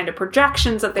use the kind of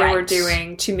projections that they were Right.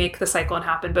 doing to make the cyclone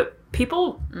happen. But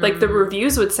people, like the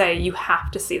reviews would say, you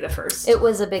have to see the first It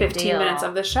was a big 15 deal. minutes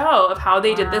of the show of how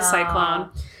they did this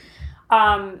cyclone.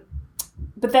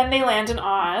 But then they land in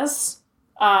Oz.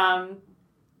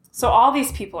 So all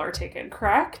these people are taken,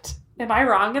 correct? Am I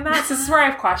wrong in that? So this is where I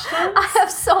have questions. I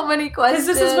have so many questions.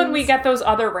 Because this is when we get those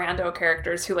other rando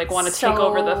characters who, like, want to take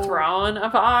over the throne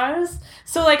of Oz.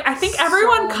 So, like, I think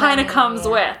everyone kind of comes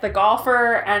with. The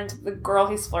golfer and the girl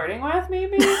he's flirting with,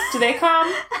 maybe? Do they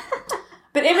come?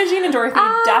 But Imogene and Dorothy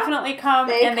definitely come,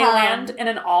 and they land in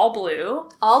an all blue.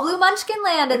 All blue Munchkin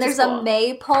land, and Which is there's cool. a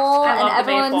maypole, I and love the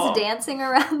everyone's maypole. dancing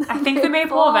around the I think the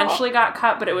maypole eventually got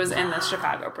cut, but it was in the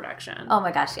Chicago production. Oh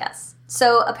my gosh, yes.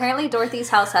 So apparently Dorothy's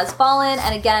house has fallen,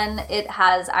 and again, it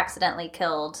has accidentally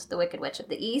killed the Wicked Witch of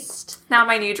the East. Now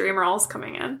my new dream role's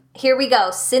coming in. Here we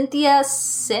go. Cynthia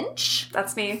Cinch?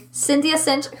 That's me. Cynthia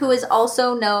Cinch, who is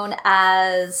also known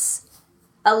as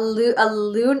a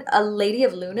Lady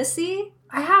of Lunacy?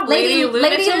 I have Lady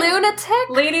Lunatic. Lunatic?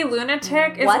 Lady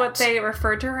Lunatic is what they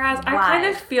refer to her as. I kind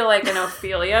of feel like an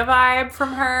Ophelia vibe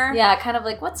from her. Yeah, kind of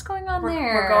like, what's going on there?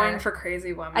 We're going for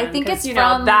crazy women. I think 'cause, it's you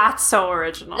know, from- that's so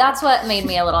original. That's what made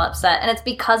me a little upset. And it's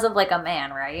because of, like, a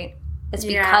man, right? It's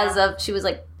because of,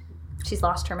 she's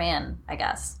lost her man, I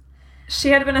guess. She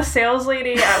had been a sales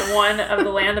lady at one of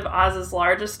the Land of Oz's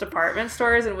largest department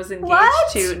stores and was engaged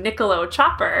What? to Niccolo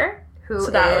Chopper. Who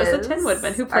So that was is the Tin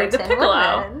Woodman who our played the Tin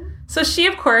piccolo. Woodman. So she,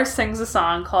 of course, sings a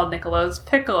song called Niccolo's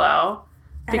Piccolo.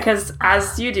 Because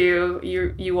as you do,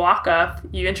 you walk up,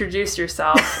 you introduce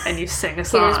yourself, and you sing a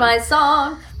song. Here's my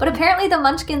song. But apparently the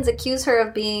Munchkins accuse her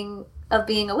of being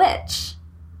a witch.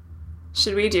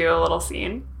 Should we do a little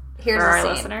scene Here's for the our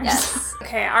scene. listeners? Yes.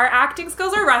 Okay, our acting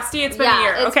skills are rusty. It's been a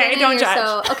year. it's Okay, been a don't year, judge.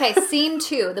 So, okay, scene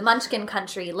 2, the Munchkin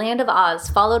country, Land of Oz,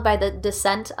 followed by the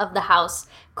descent of the house,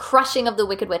 crushing of the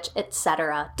Wicked Witch,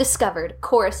 etc. Discovered,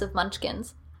 chorus of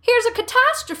Munchkins. Here's a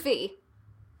catastrophe!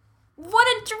 What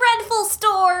a dreadful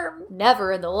storm!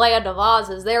 Never in the Land of Oz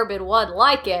has there been one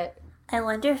like it. I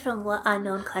wonder from what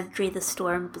unknown country the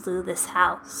storm blew this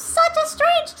house. Such a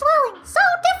strange dwelling, so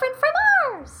different from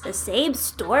ours! The same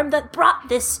storm that brought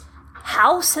this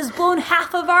house has blown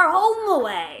half of our home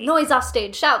away. Noise off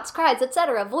stage, shouts, cries,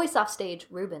 etc. Voice off stage,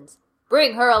 Rubens.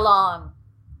 Bring her along.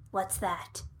 What's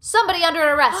that? Somebody under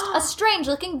arrest, a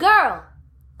strange-looking girl.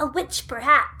 A witch,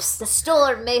 perhaps. The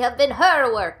storm may have been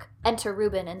her work. Enter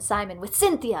Reuben and Simon with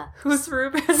Cynthia. Who's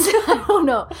Ruben? I don't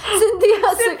know.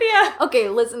 Cynthia. Cynthia. Okay,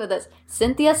 listen to this.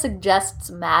 Cynthia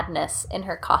suggests madness in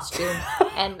her costume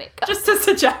and makeup. Just a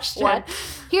suggestion. What?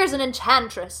 Here's an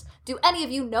enchantress. Do any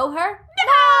of you know her?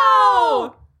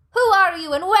 No! Who are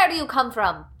you and where do you come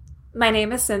from? My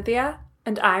name is Cynthia,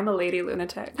 and I'm a lady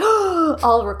lunatic.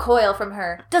 All recoil from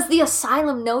her. Does the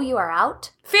asylum know you are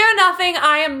out? Fear nothing,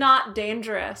 I am not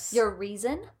dangerous. Your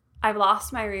reason? I've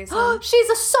lost my reason. She's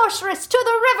a sorceress! To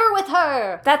the river with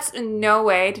her! That's no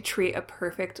way to treat a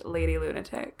perfect lady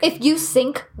lunatic. If you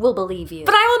sink, we'll believe you.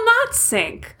 But I will not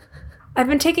sink. I've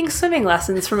been taking swimming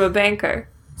lessons from a banker.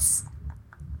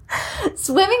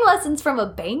 Swimming lessons from a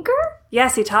banker?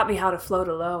 Yes, he taught me how to float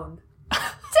alone. To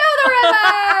the river!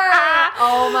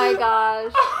 Oh my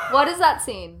gosh. What is that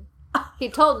scene? He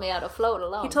told me how to float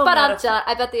alone. He told me how to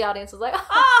I bet the audience was like,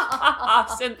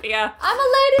 Cynthia. I'm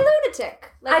a lady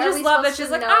lunatic. Like, I are just we love that supposed she's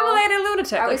to like, know- I'm a lady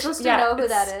lunatic. Are we Like, supposed to yeah, know who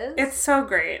it's- that is? It's so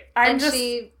great.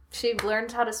 She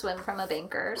learned how to swim from a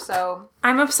banker, so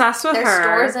I'm obsessed with there's her.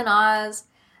 stores in Oz.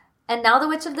 And now the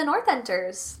Witch of the North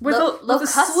enters. With a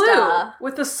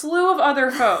Locusta. slew of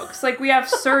other folks. Like, we have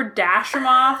Sir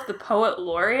Dashamoff, the poet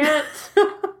laureate.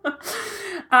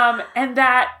 And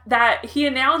that he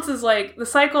announces, like, the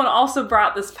Cyclone also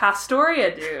brought this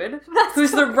Pastoria dude,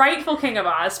 who's the rightful king of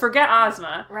Oz. Forget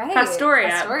Ozma. Right. Pastoria.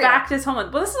 Pastoria. Back to his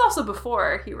homeland. Well, this is also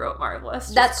before he wrote Marvelous.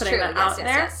 Just That's putting true. that out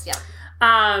there. Yes.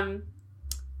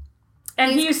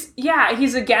 And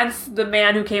he's against the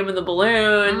man who came in the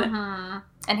balloon. Mm-hmm.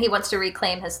 And he wants to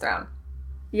reclaim his throne.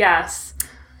 Yes.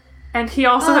 And he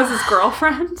also has his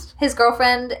girlfriend. His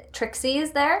girlfriend, Trixie,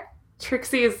 is there.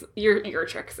 Trixie is your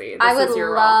Trixie. I would is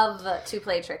your love role. to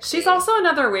play Trixie. She's also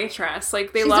another waitress.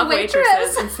 Like, they She's love a waitress.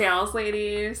 waitresses and sales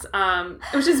ladies.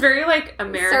 Which is very, like,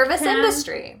 American. Service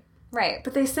industry. Right.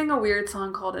 But they sing a weird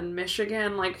song called In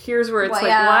Michigan. Like, here's where it's Well, like,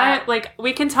 yeah. what? Like,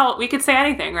 we could say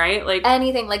anything, right? Like,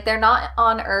 Anything. Like, they're not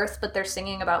on Earth, but they're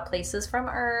singing about places from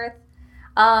Earth.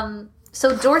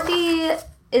 So Dorothy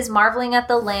is marveling at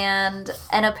the land,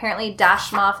 and apparently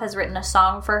Dashmoff has written a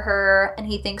song for her, and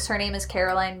he thinks her name is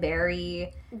Caroline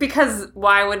Barry. because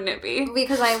why wouldn't it be?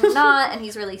 Because I'm not, and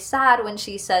he's really sad when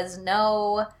she says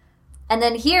no. And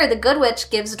then here, the Good Witch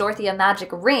gives Dorothy a magic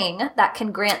ring that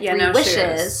can grant 3 no wishes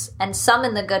shoes. and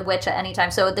summon the Good Witch at any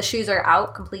time. So the shoes are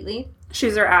out completely?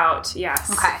 Shoes are out,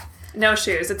 yes. Okay. No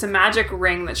shoes. It's a magic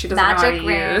ring that she doesn't know Magic how to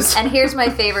ring. use. And here's my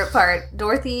favorite part.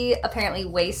 Dorothy apparently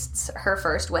wastes her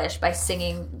first wish by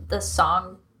singing the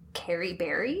song Carrie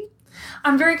Berry.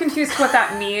 I'm very confused what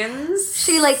that means.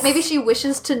 She, maybe she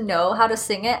wishes to know how to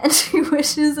sing it, and she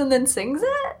wishes and then sings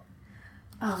it?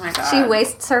 Oh my god. She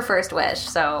wastes her first wish,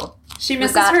 so... She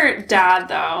misses got- her dad,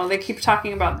 though. They keep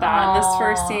talking about that in this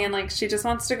first scene. Like, she just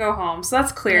wants to go home. So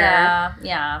that's clear.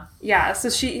 Yeah. Yeah, so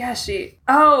she...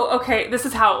 Oh, okay. This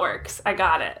is how it works. I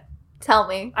got it. Tell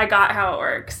me. I got how it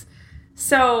works.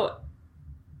 So,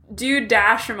 dude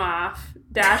Dashimoff,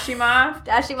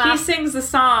 he sings the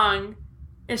song,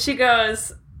 and she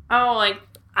goes, oh, like,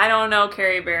 I don't know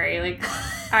Carrie Berry.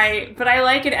 But I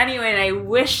like it anyway, and I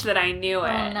wish that I knew it.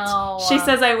 Oh, no. She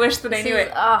says, I wish that I This knew is-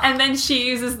 it. ugh. And then she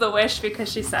uses the wish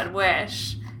because she said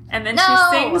wish. And then No.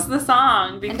 she sings the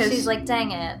song because... And she's like,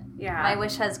 dang it. Yeah. My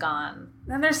wish has gone.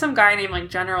 Then there's some guy named, like,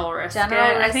 General Riskett.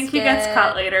 General I think he gets Riskett.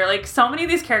 cut later. Like, so many of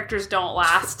these characters don't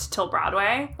last till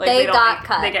Broadway. Like, They don't got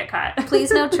cut. They get cut.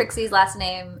 Please know Trixie's last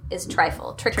name is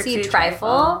Trifle. Trixie Trixie Trifle.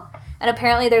 Trifle. And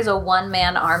apparently there's a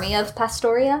one-man army of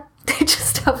Pastoria. They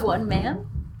just have one man.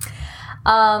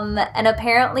 And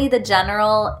apparently the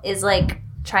general is,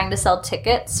 trying to sell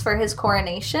tickets for his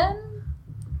coronation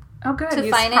Oh, good. to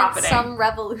He's finance profiting. some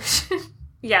revolution.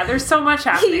 Yeah, there's so much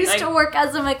happening. He used to work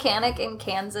as a mechanic in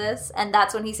Kansas, and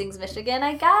that's when he sings Michigan,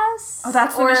 I guess. Oh,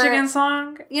 that's the Or- Michigan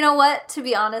song? You know what? To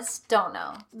be honest, don't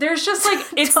know. There's just,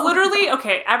 it's Don't literally,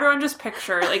 okay, everyone just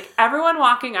picture, everyone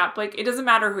walking up, it doesn't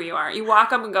matter who you are. You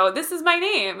walk up and go, this is my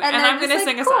name, and they're I'm just going to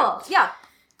sing a cool. song. Yeah.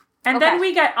 And Okay. then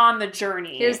we get on the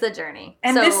journey. Here's the journey.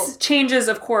 And So- this changes,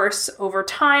 of course, over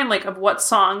time, of what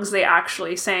songs they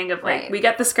actually sang. Right. We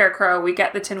get the Scarecrow, we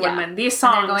get the Tin Yeah. Woodman. These And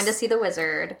songs they're going to see the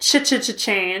wizard.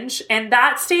 change, and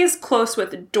that stays close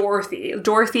with Dorothy.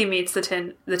 Dorothy meets the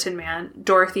Tin Man.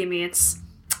 Dorothy meets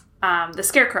the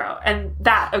Scarecrow, and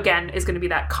that again is going to be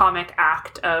that comic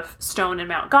act of Stone and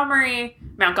Montgomery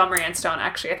and Stone.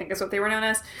 Actually, I think is what they were known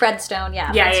as. Fred Stone,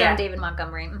 yeah. Yeah, Fred Stone, yeah. David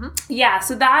Montgomery. Mm-hmm. Yeah,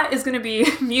 so that is going to be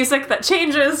music that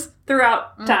changes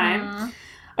throughout time.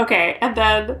 Okay, and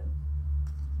then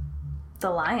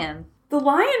The lion. the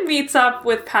lion meets up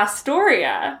with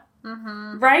Pastoria,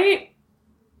 right?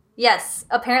 Yes,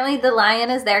 apparently the lion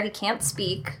is there. He can't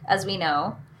speak, as we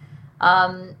know.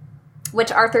 Which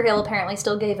Arthur Hill apparently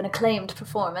still gave an acclaimed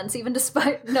performance, even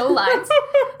despite no lines.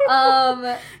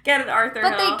 Get it, Arthur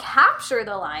But Hill. they capture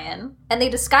the lion, and they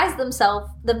disguise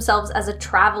themselves as a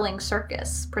traveling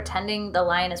circus, pretending the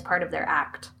lion is part of their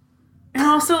act. And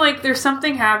also, there's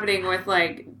something happening with,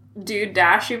 Dude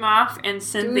Dashimoff and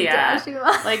Cynthia.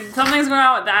 Dashimoff. Like, something's going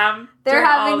on with them. They're during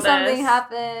all having of something this.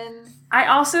 happen. I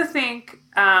also think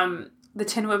the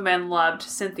Tin Woodman loved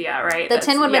Cynthia, right? The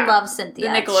Tin Woodman loves Cynthia.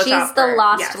 The Nicola She's Chopper, the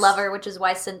lost yes. lover, which is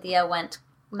why Cynthia went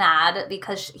mad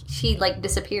because she like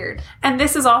disappeared. And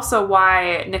this is also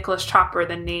why Nicholas Chopper,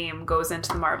 the name, goes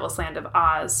into the Marvelous Land of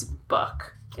Oz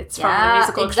book. It's from the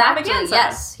musical Extravaganza.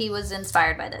 Yes, he was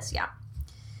inspired by this. Yeah.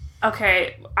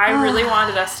 Okay, I really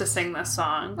wanted us to sing this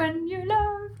song. When you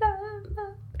love,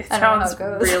 It I don't know sounds how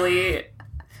it goes. really.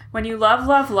 When you love,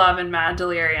 love, love in mad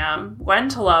delirium, when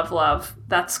to love, love,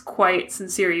 that's quite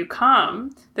sincere you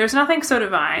come. There's nothing so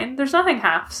divine, there's nothing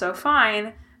half so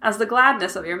fine as the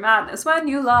gladness of your madness. When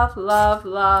you love, love,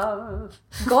 love.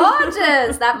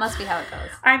 gorgeous. That must be how it goes.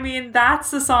 I mean,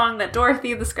 that's the song that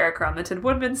Dorothy, the Scarecrow, and the Tin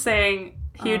Woodman sang.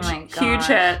 Huge, Oh my huge gosh.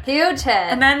 hit. Huge hit.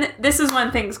 And then this is when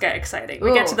things get exciting.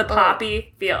 We get to the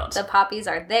poppy field. The poppies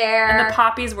are there. And the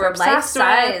poppies were They're obsessed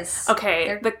life with. size. Okay,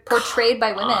 They're the portrayed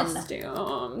by women.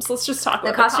 costumes. Let's just talk The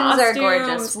about costumes the are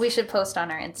gorgeous. We should post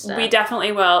on our Insta. We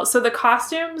definitely will. So the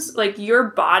costumes, like your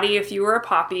body, if you were a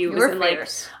poppy, was were in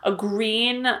fierce. like a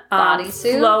green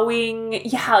Bodysuit? flowing.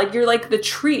 Yeah, like you're like the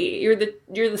tree. You're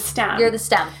the stem. You're the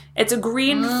stem. It's a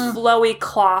green flowy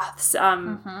cloth.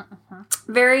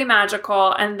 Very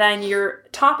magical. And then your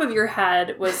top of your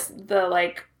head was the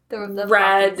like The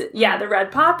red, poppies. the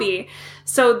red poppy.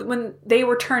 So when they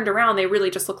were turned around, they really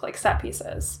just looked like set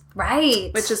pieces.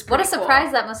 Right. Which is what a pretty cool.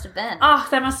 surprise that must have been. Oh,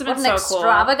 that must have been what an so cool.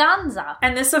 extravaganza.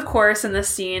 And this, of course, in this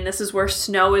scene, this is where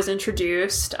snow is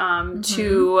introduced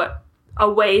to a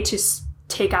way to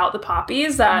take out the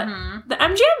poppies that the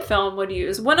MGM film would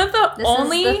use. One of the This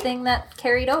only... is the thing that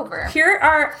carried over. Here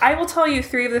are... I will tell you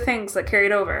 3 of the things that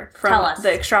carried over Tell from us.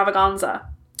 the extravaganza.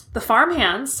 The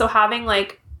farmhands, so having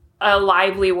like a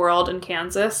lively world in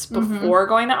Kansas before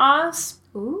going to Oz,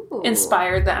 Ooh.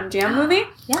 inspired the MGM movie.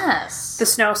 Yes. The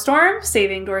snowstorm,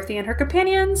 saving Dorothy and her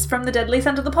companions from the deadly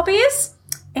scent of the puppies,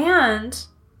 and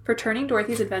for turning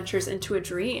Dorothy's adventures into a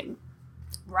dream.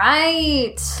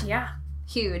 Right. Yeah.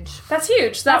 Huge. That's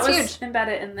huge. That That's was huge.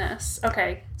 embedded in this.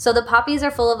 Okay. So the poppies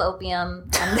are full of opium,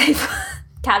 and they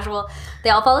casual. They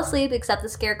all fall asleep except the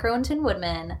Scarecrow and Tin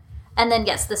Woodman, and then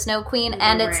yes, the Snow Queen,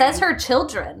 and it says her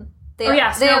children. They, Oh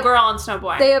yeah, they Snow Girl and Snow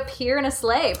Boy. They appear in a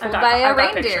sleigh pulled by a I've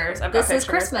got reindeer. pictures. I've got This is pictures.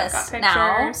 Christmas I've got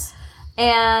now. pictures.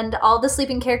 And all the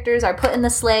sleeping characters are put in the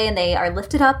sleigh and they are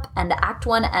lifted up, and Act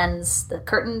 1 ends. The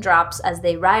curtain drops as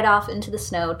they ride off into the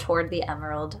snow toward the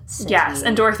Emerald City. Yes,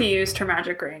 and Dorothy used her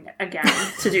magic ring again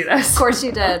to do this. Of course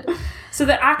you did. So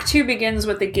the Act 2 begins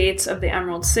with the gates of the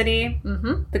Emerald City.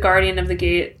 Mm-hmm. The Guardian of the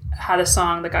Gate had a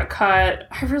song that got cut.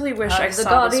 I really wish I The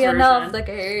saw this Guardian version. of the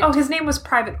Gate. Oh, his name was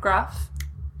Private Gruff.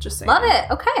 Just saying. Love it.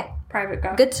 Okay. Private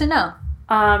Gruff. Good to know.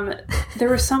 There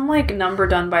was some like number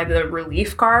done by the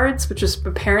Relief Guards, which is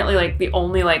apparently like the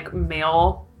only like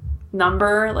male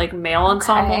number, like male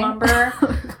ensemble number.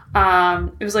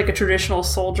 It was like a traditional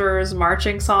soldiers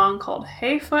marching song called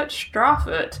Hey Foot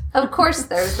Strawfoot. Of course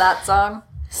there's that song.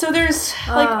 So there's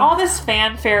like all this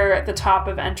fanfare at the top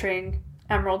of entering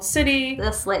Emerald City.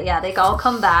 The sleigh, yeah, they all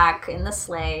come back in the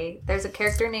sleigh. There's a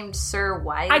character named Sir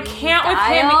Whitey. I can't with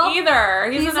Guile. him either.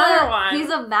 He's another one. He's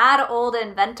a mad old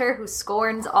inventor who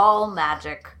scorns all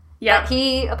magic. Yep. But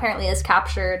he apparently is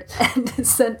captured and is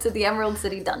sent to the Emerald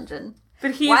City dungeon.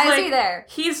 But he's Why is like, he there?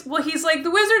 He's like,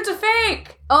 the wizard's a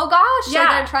fake. Oh gosh, so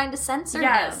Yeah. they're trying to censor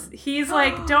Yes. him. He's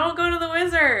like, don't go to the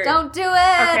wizard. Don't do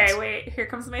it! Okay, wait. Here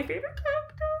comes my favorite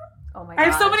character. Oh my I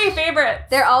have so gosh. many favorites.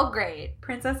 They're all great.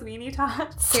 Princess Weenie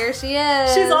Tots. Here she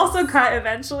is. She's also cut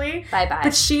eventually. Bye-bye.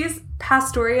 But she's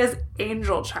Pastoria's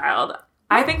angel child.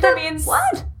 I think that means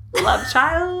What? love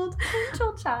child.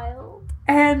 Angel child.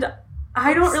 And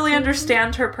I don't really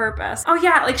understand her purpose. Oh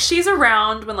yeah, like she's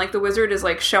around when like the wizard is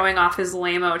like showing off his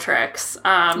lame-o tricks.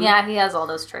 Yeah, he has all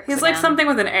those tricks. He's like again. something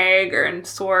with an egg or in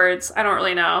swords. I don't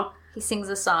really know. He sings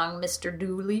a song, Mr.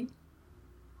 Dooley.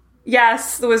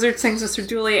 Yes, the wizard sings Mr.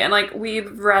 Dooley, and like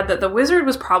we've read that the wizard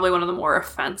was probably one of the more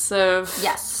offensive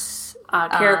Yes.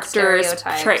 characters.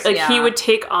 Stereotypes, He yeah. would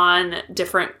take on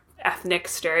different ethnic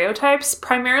stereotypes,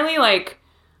 primarily like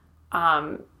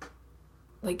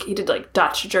he did like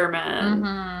Dutch German.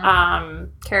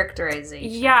 Characterization.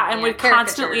 Yeah, and would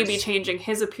constantly be caricatures. changing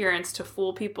his appearance to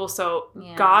fool people. So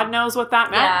Yeah. God knows what that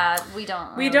meant. Yeah, we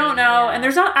don't. We really, don't know, yeah. and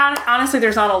there's not honestly.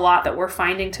 There's not a lot that we're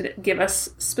finding to give us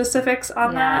specifics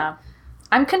on that.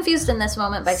 I'm confused in this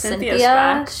moment by Cynthia's Cynthia.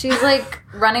 back. She's like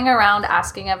running around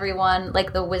asking everyone,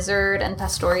 like the wizard and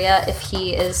Pastoria, if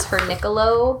he is her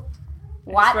Niccolo.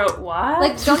 What? Wrote what?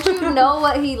 Like, don't you know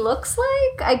what he looks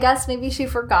like? I guess maybe she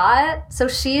forgot. So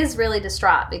she is really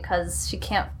distraught because she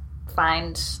can't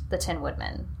find the Tin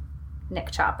Woodman. Nick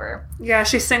Chopper. Yeah,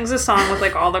 she sings a song with,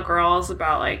 like, all the girls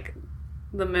about, like,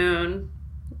 the moon.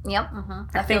 Yep.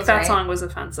 I think that song was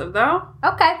offensive, though.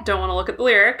 Okay. Don't want to look at the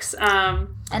lyrics.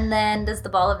 And then does the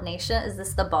Ball of Nation? Is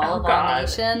this the Ball of All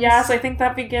Nations? Yes, I think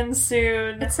that begins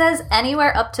soon. It says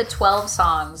anywhere up to 12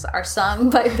 songs are sung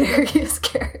by various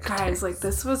characters. Guys, like,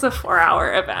 this was a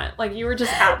 4-hour event. Like, you were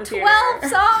just at the theater.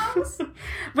 12 songs?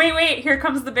 Wait, here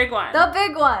comes the big one. The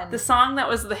big one. The song that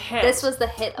was the hit. This was the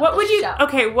hit what of would the you show.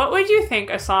 Okay, what would you think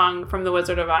a song from the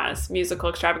Wizard of Oz musical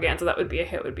extravaganza that would be a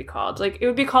hit would be called? Like, it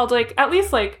would be called, like, at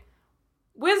least, like,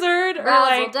 Wizard, or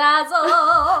Razzle like dazzle.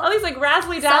 at least like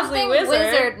Razzly Dazzly Something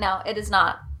Wizard. No, it is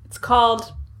not. It's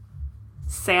called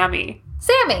Sammy.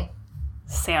 Sammy.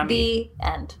 Sammy. The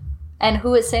end. And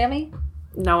who is Sammy?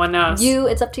 No one knows.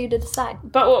 It's up to you to decide.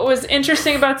 But what was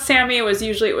interesting about Sammy was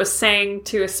usually it was sang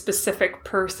to a specific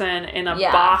person in a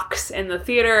box in the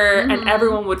theater, and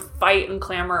everyone would fight and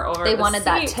clamor over They wanted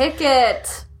that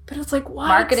ticket. But it's like, what?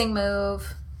 Marketing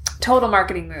move. Total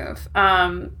marketing move.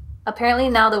 Apparently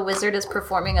now the wizard is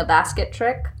performing a basket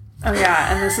trick. Oh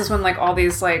yeah, and this is when like all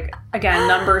these like again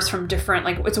numbers from different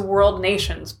like it's a world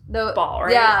nations ball,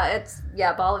 right? Yeah, it's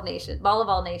Ball of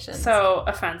All Nations. So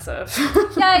offensive.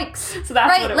 Yikes! So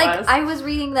that's what it like was. I was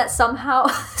reading that somehow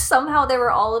there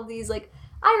were all of these like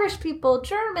Irish people,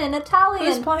 German, Italian.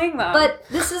 Who's playing them? But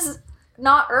this is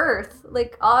not Earth.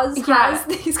 Like Oz has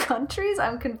these countries.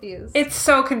 I'm confused. It's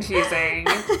so confusing.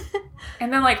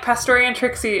 And then like Pastoria and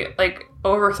Trixie like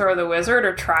overthrow the wizard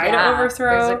or try to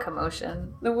overthrow. There's a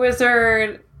commotion. The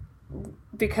wizard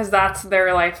because that's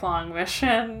their lifelong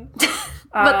mission.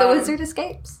 But the wizard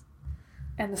escapes.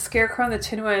 And the Scarecrow and the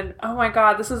Tin Wood. Oh my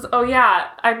god,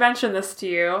 I mentioned this to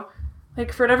you.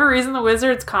 Like for whatever reason the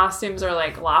wizard's costumes are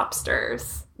like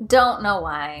lobsters. Don't know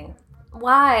why.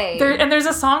 Why? And there's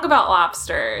a song about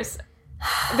lobsters.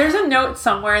 There's a note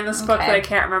somewhere in this book that I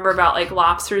can't remember about like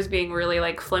lobsters being really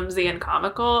like flimsy and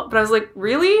comical. But I was like,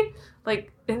 really?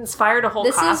 Like it inspired a whole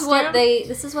costume?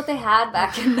 This is what they had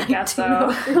back in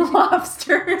 1903.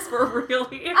 Lobsters were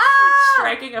really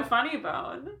striking a funny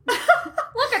bone.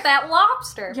 Look at that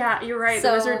lobster. Yeah, you're right.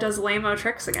 The wizard does lame-o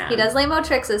tricks again. He does lame-o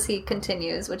tricks as he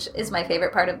continues, which is my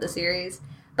favorite part of the series.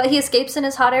 But he escapes in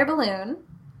his hot air balloon.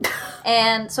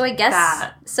 And so I guess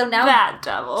that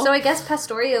devil. So I guess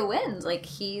Pastoria wins. Like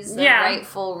he's the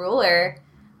rightful ruler.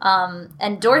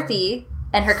 And Dorothy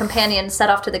and her companions set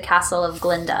off to the castle of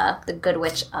Glinda, the Good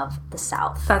Witch of the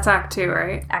South. That's Act 2,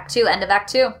 right? Act 2, end of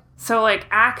Act 2. So like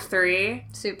Act 3,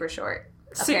 super short.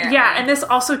 So, yeah, and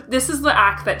this is the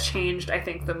act that changed, I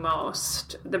think, the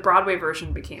most. The Broadway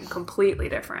version became completely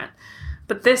different.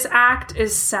 But this act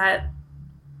is set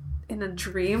in a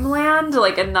dreamland,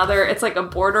 like it's like a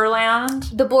borderland.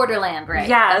 The borderland, right?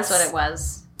 Yes. That's what it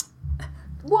was.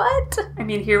 What? I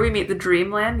mean, here we meet the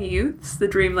Dreamland youths, the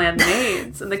Dreamland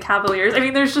maids, and the Cavaliers. I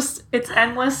mean, it's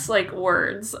endless, like,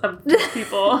 words of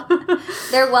people.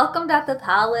 They're welcomed at the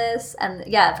palace, and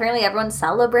apparently everyone's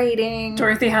celebrating.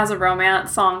 Dorothy has a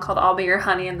romance song called I'll Be Your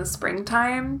Honey in the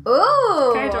Springtime.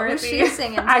 Ooh! Okay, Dorothy. Who's she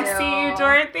singing to? I see you,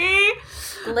 Dorothy!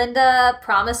 Glinda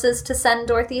promises to send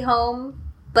Dorothy home,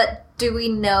 but do we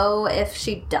know if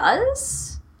she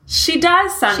does? She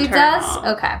does send her home. She does?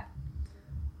 Okay.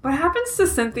 What happens to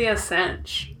Cynthia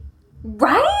Cinch?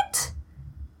 Right?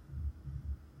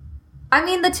 I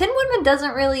mean, the Tin Woodman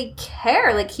doesn't really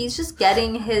care. Like, he's just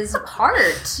getting his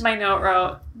heart. My note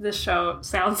wrote, this show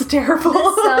sounds terrible.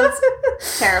 This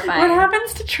sounds terrifying. What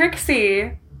happens to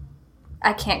Trixie?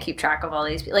 I can't keep track of all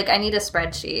these people. Like, I need a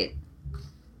spreadsheet.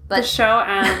 But the show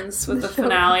ends with the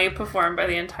finale performed by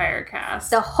the entire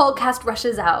cast. The whole cast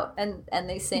rushes out and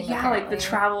they sing. Yeah, apparently. like the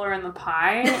Traveler and the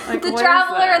Pie. Like, the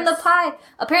Traveler and the Pie.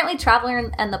 Apparently, Traveler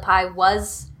and the Pie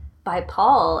was by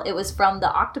Paul. It was from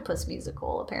the Octopus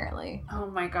musical, apparently. Oh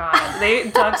my god. They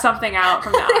dug something out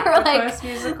from the Octopus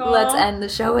musical. Let's end the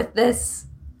show with this.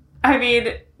 I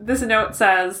mean, this note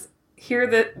says, here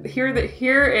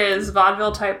is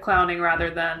vaudeville type clowning rather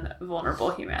than vulnerable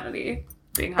humanity.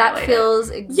 That feels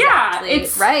exactly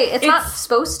right. It's not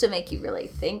supposed to make you really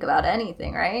think about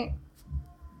anything, right?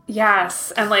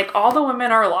 Yes, and like all the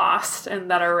women are lost and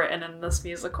that are written in this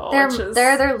musical. They're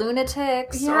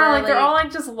lunatics. Yeah, like they're all like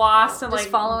just lost and just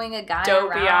like following a guy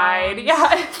dopey-eyed. around.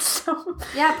 Yeah, it's so...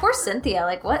 Yeah, poor Cynthia.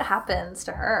 Like, what happens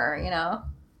to her? You know.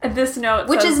 And this note,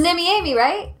 which is Nimmy Amy,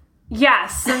 right?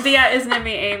 Yes, Cynthia is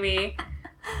Nimmy Amy.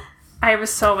 I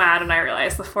was so mad when I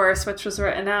realized the Forest Witch was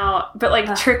written out. But,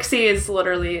 like, Trixie is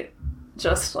literally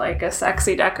just, like, a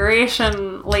sexy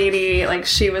decoration lady. Like,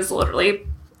 she was literally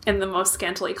in the most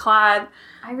scantily clad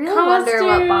I really wonder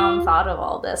what Baum thought of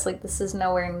all this. Like, this is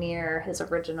nowhere near his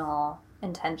original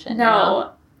intention.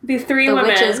 No. The three The women.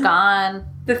 witch is gone.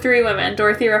 The three women.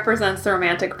 Dorothy represents the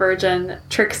romantic virgin,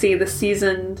 Trixie the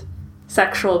seasoned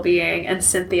sexual being, and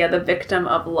Cynthia the victim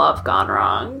of love gone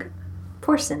wrong.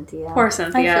 Poor Cynthia. Poor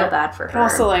Cynthia. I feel bad for her. But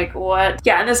also, like, what?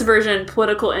 Yeah, in this version,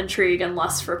 political intrigue and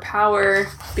lust for power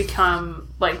become,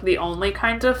 like, the only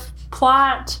kind of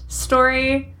plot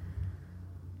story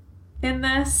in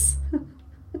this.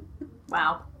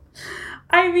 Wow.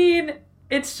 I mean,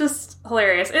 it's just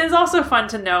hilarious. It is also fun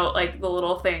to note, like, the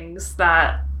little things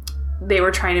that they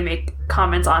were trying to make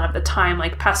comments on at the time,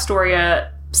 like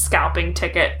Pastoria scalping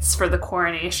tickets for the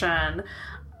coronation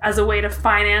as a way to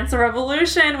finance a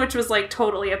revolution, which was, like,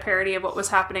 totally a parody of what was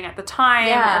happening at the time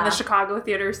in the Chicago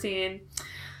theater scene.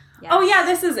 Yes. Oh, yeah,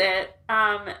 this is it.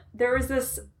 There was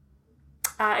this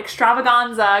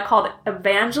extravaganza called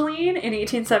Evangeline in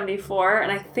 1874,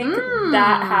 and I think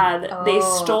they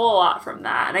stole a lot from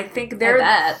that. And I think they're... I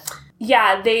bet.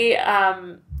 Yeah, they...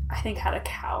 I think had a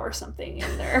cow or something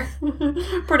in their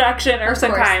production or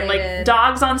some kind. Like, did.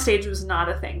 Dogs on stage was not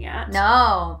a thing yet.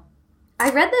 No. I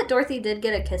read that Dorothy did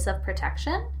get a kiss of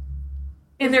protection.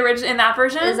 In that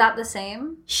version? Is that the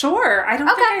same? Sure. I don't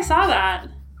think I saw that.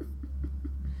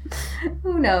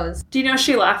 Who knows? Do you know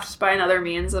she left by another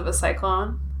means of a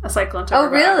cyclone? A cyclone took her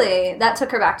back. Really? That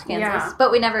took her back to Kansas? Yeah.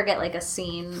 But we never get, like, a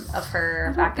scene of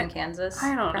her back in Kansas?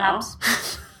 I don't perhaps?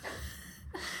 know.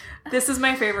 This is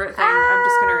my favorite thing. I'm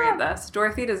just going to read this.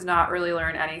 Dorothy does not really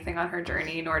learn anything on her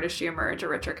journey, nor does she emerge a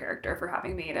richer character for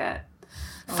having made it.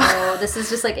 Oh, this is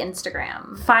just like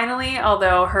Instagram. Finally,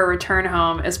 although her return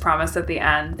home is promised at the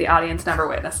end, the audience never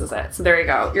witnesses it. So there you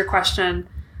go. Your question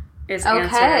is answered.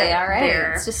 Okay, all right.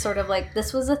 There. It's just sort of like,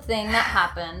 this was a thing that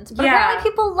happened. But apparently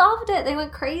people loved it. They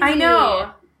went crazy. I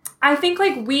know. I think,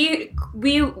 like, we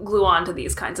glue on to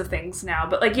these kinds of things now.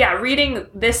 But, like, yeah, reading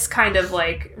this kind of,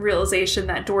 like, realization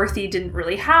that Dorothy didn't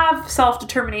really have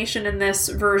self-determination in this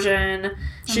version.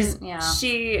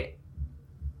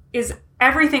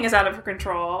 Everything is out of her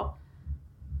control.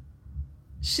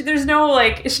 There's no,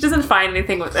 like, she doesn't find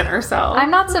anything within herself.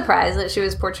 I'm not surprised that she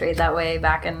was portrayed that way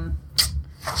back in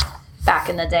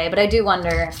the day. But I do wonder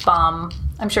if Baum,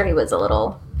 I'm sure he was a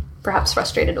little, perhaps,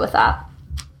 frustrated with that.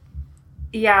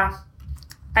 Yeah.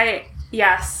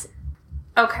 Yes.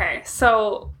 Okay,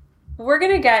 so we're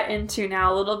going to get into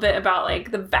now a little bit about,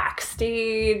 like, the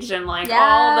backstage and, like,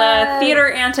 all the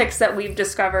theater antics that we've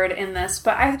discovered in this.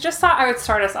 But I just thought I would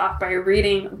start us off by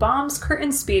reading Baum's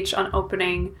curtain speech on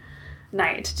opening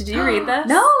night. Did you read this?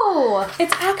 No!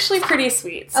 It's actually pretty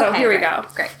sweet. So here we go.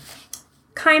 Great.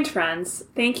 Kind friends,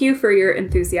 thank you for your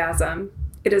enthusiasm.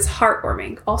 It is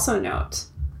heartwarming. Also note...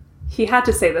 He had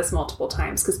to say this multiple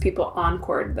times because people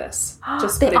encored this.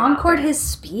 They encored his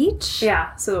speech?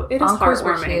 Yeah, so it is Encores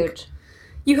heartwarming. Were huge.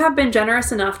 You have been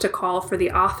generous enough to call for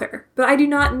the author, but I do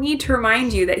not need to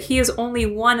remind you that he is only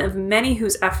one of many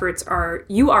whose efforts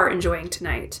you are enjoying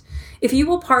tonight. If you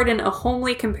will pardon a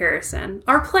homely comparison,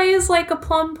 our play is like a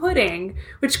plum pudding,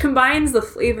 which combines the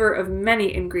flavor of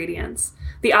many ingredients.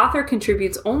 The author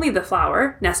contributes only the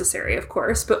flour, necessary of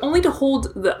course, but only to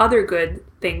hold the other good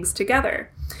things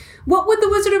together. What would The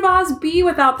Wizard of Oz be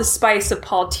without the spice of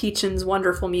Paul Teachin's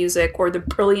wonderful music, or the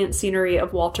brilliant scenery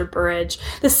of Walter Burridge,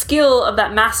 the skill of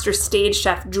that master stage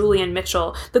chef Julian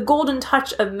Mitchell, the golden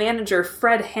touch of manager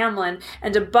Fred Hamlin,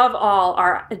 and above all,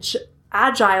 our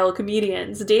agile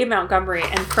comedians Dave Montgomery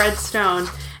and Fred Stone,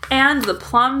 and the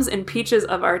plums and peaches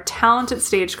of our talented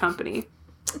stage company.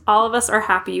 All of us are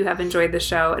happy you have enjoyed the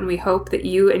show, and we hope that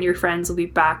you and your friends will be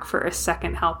back for a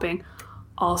second helping.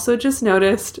 Also just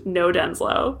noticed, no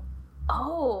Denslow.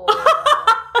 Oh.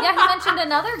 Yeah, he mentioned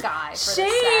another guy for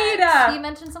Shade! the set. He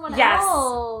mentioned someone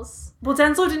else. Well,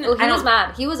 Denslow didn't... Oh, he was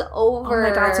mad. He was over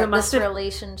this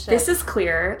relationship. This is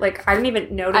clear. Like, I didn't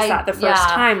even notice that the first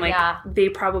time. Like, they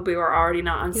probably were already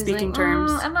not on speaking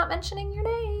terms. I'm not mentioning your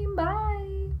name.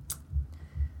 Bye.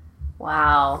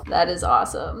 Wow. That is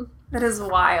awesome. That is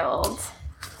wild.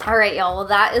 All right, y'all. Well,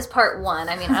 that is part one.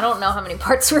 I mean, I don't know how many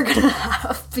parts we're going to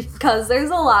have because there's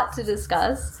a lot to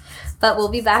discuss. But we'll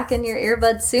be back in your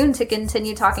earbuds soon to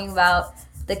continue talking about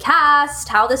the cast,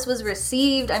 how this was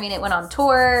received. I mean, it went on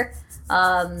tour.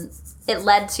 It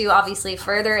led to, obviously,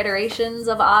 further iterations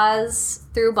of Oz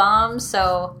through Baum.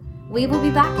 So we will be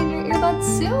back in your earbuds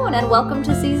soon. And welcome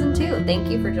to Season 2.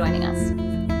 Thank you for joining us.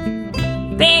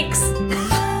 Thanks!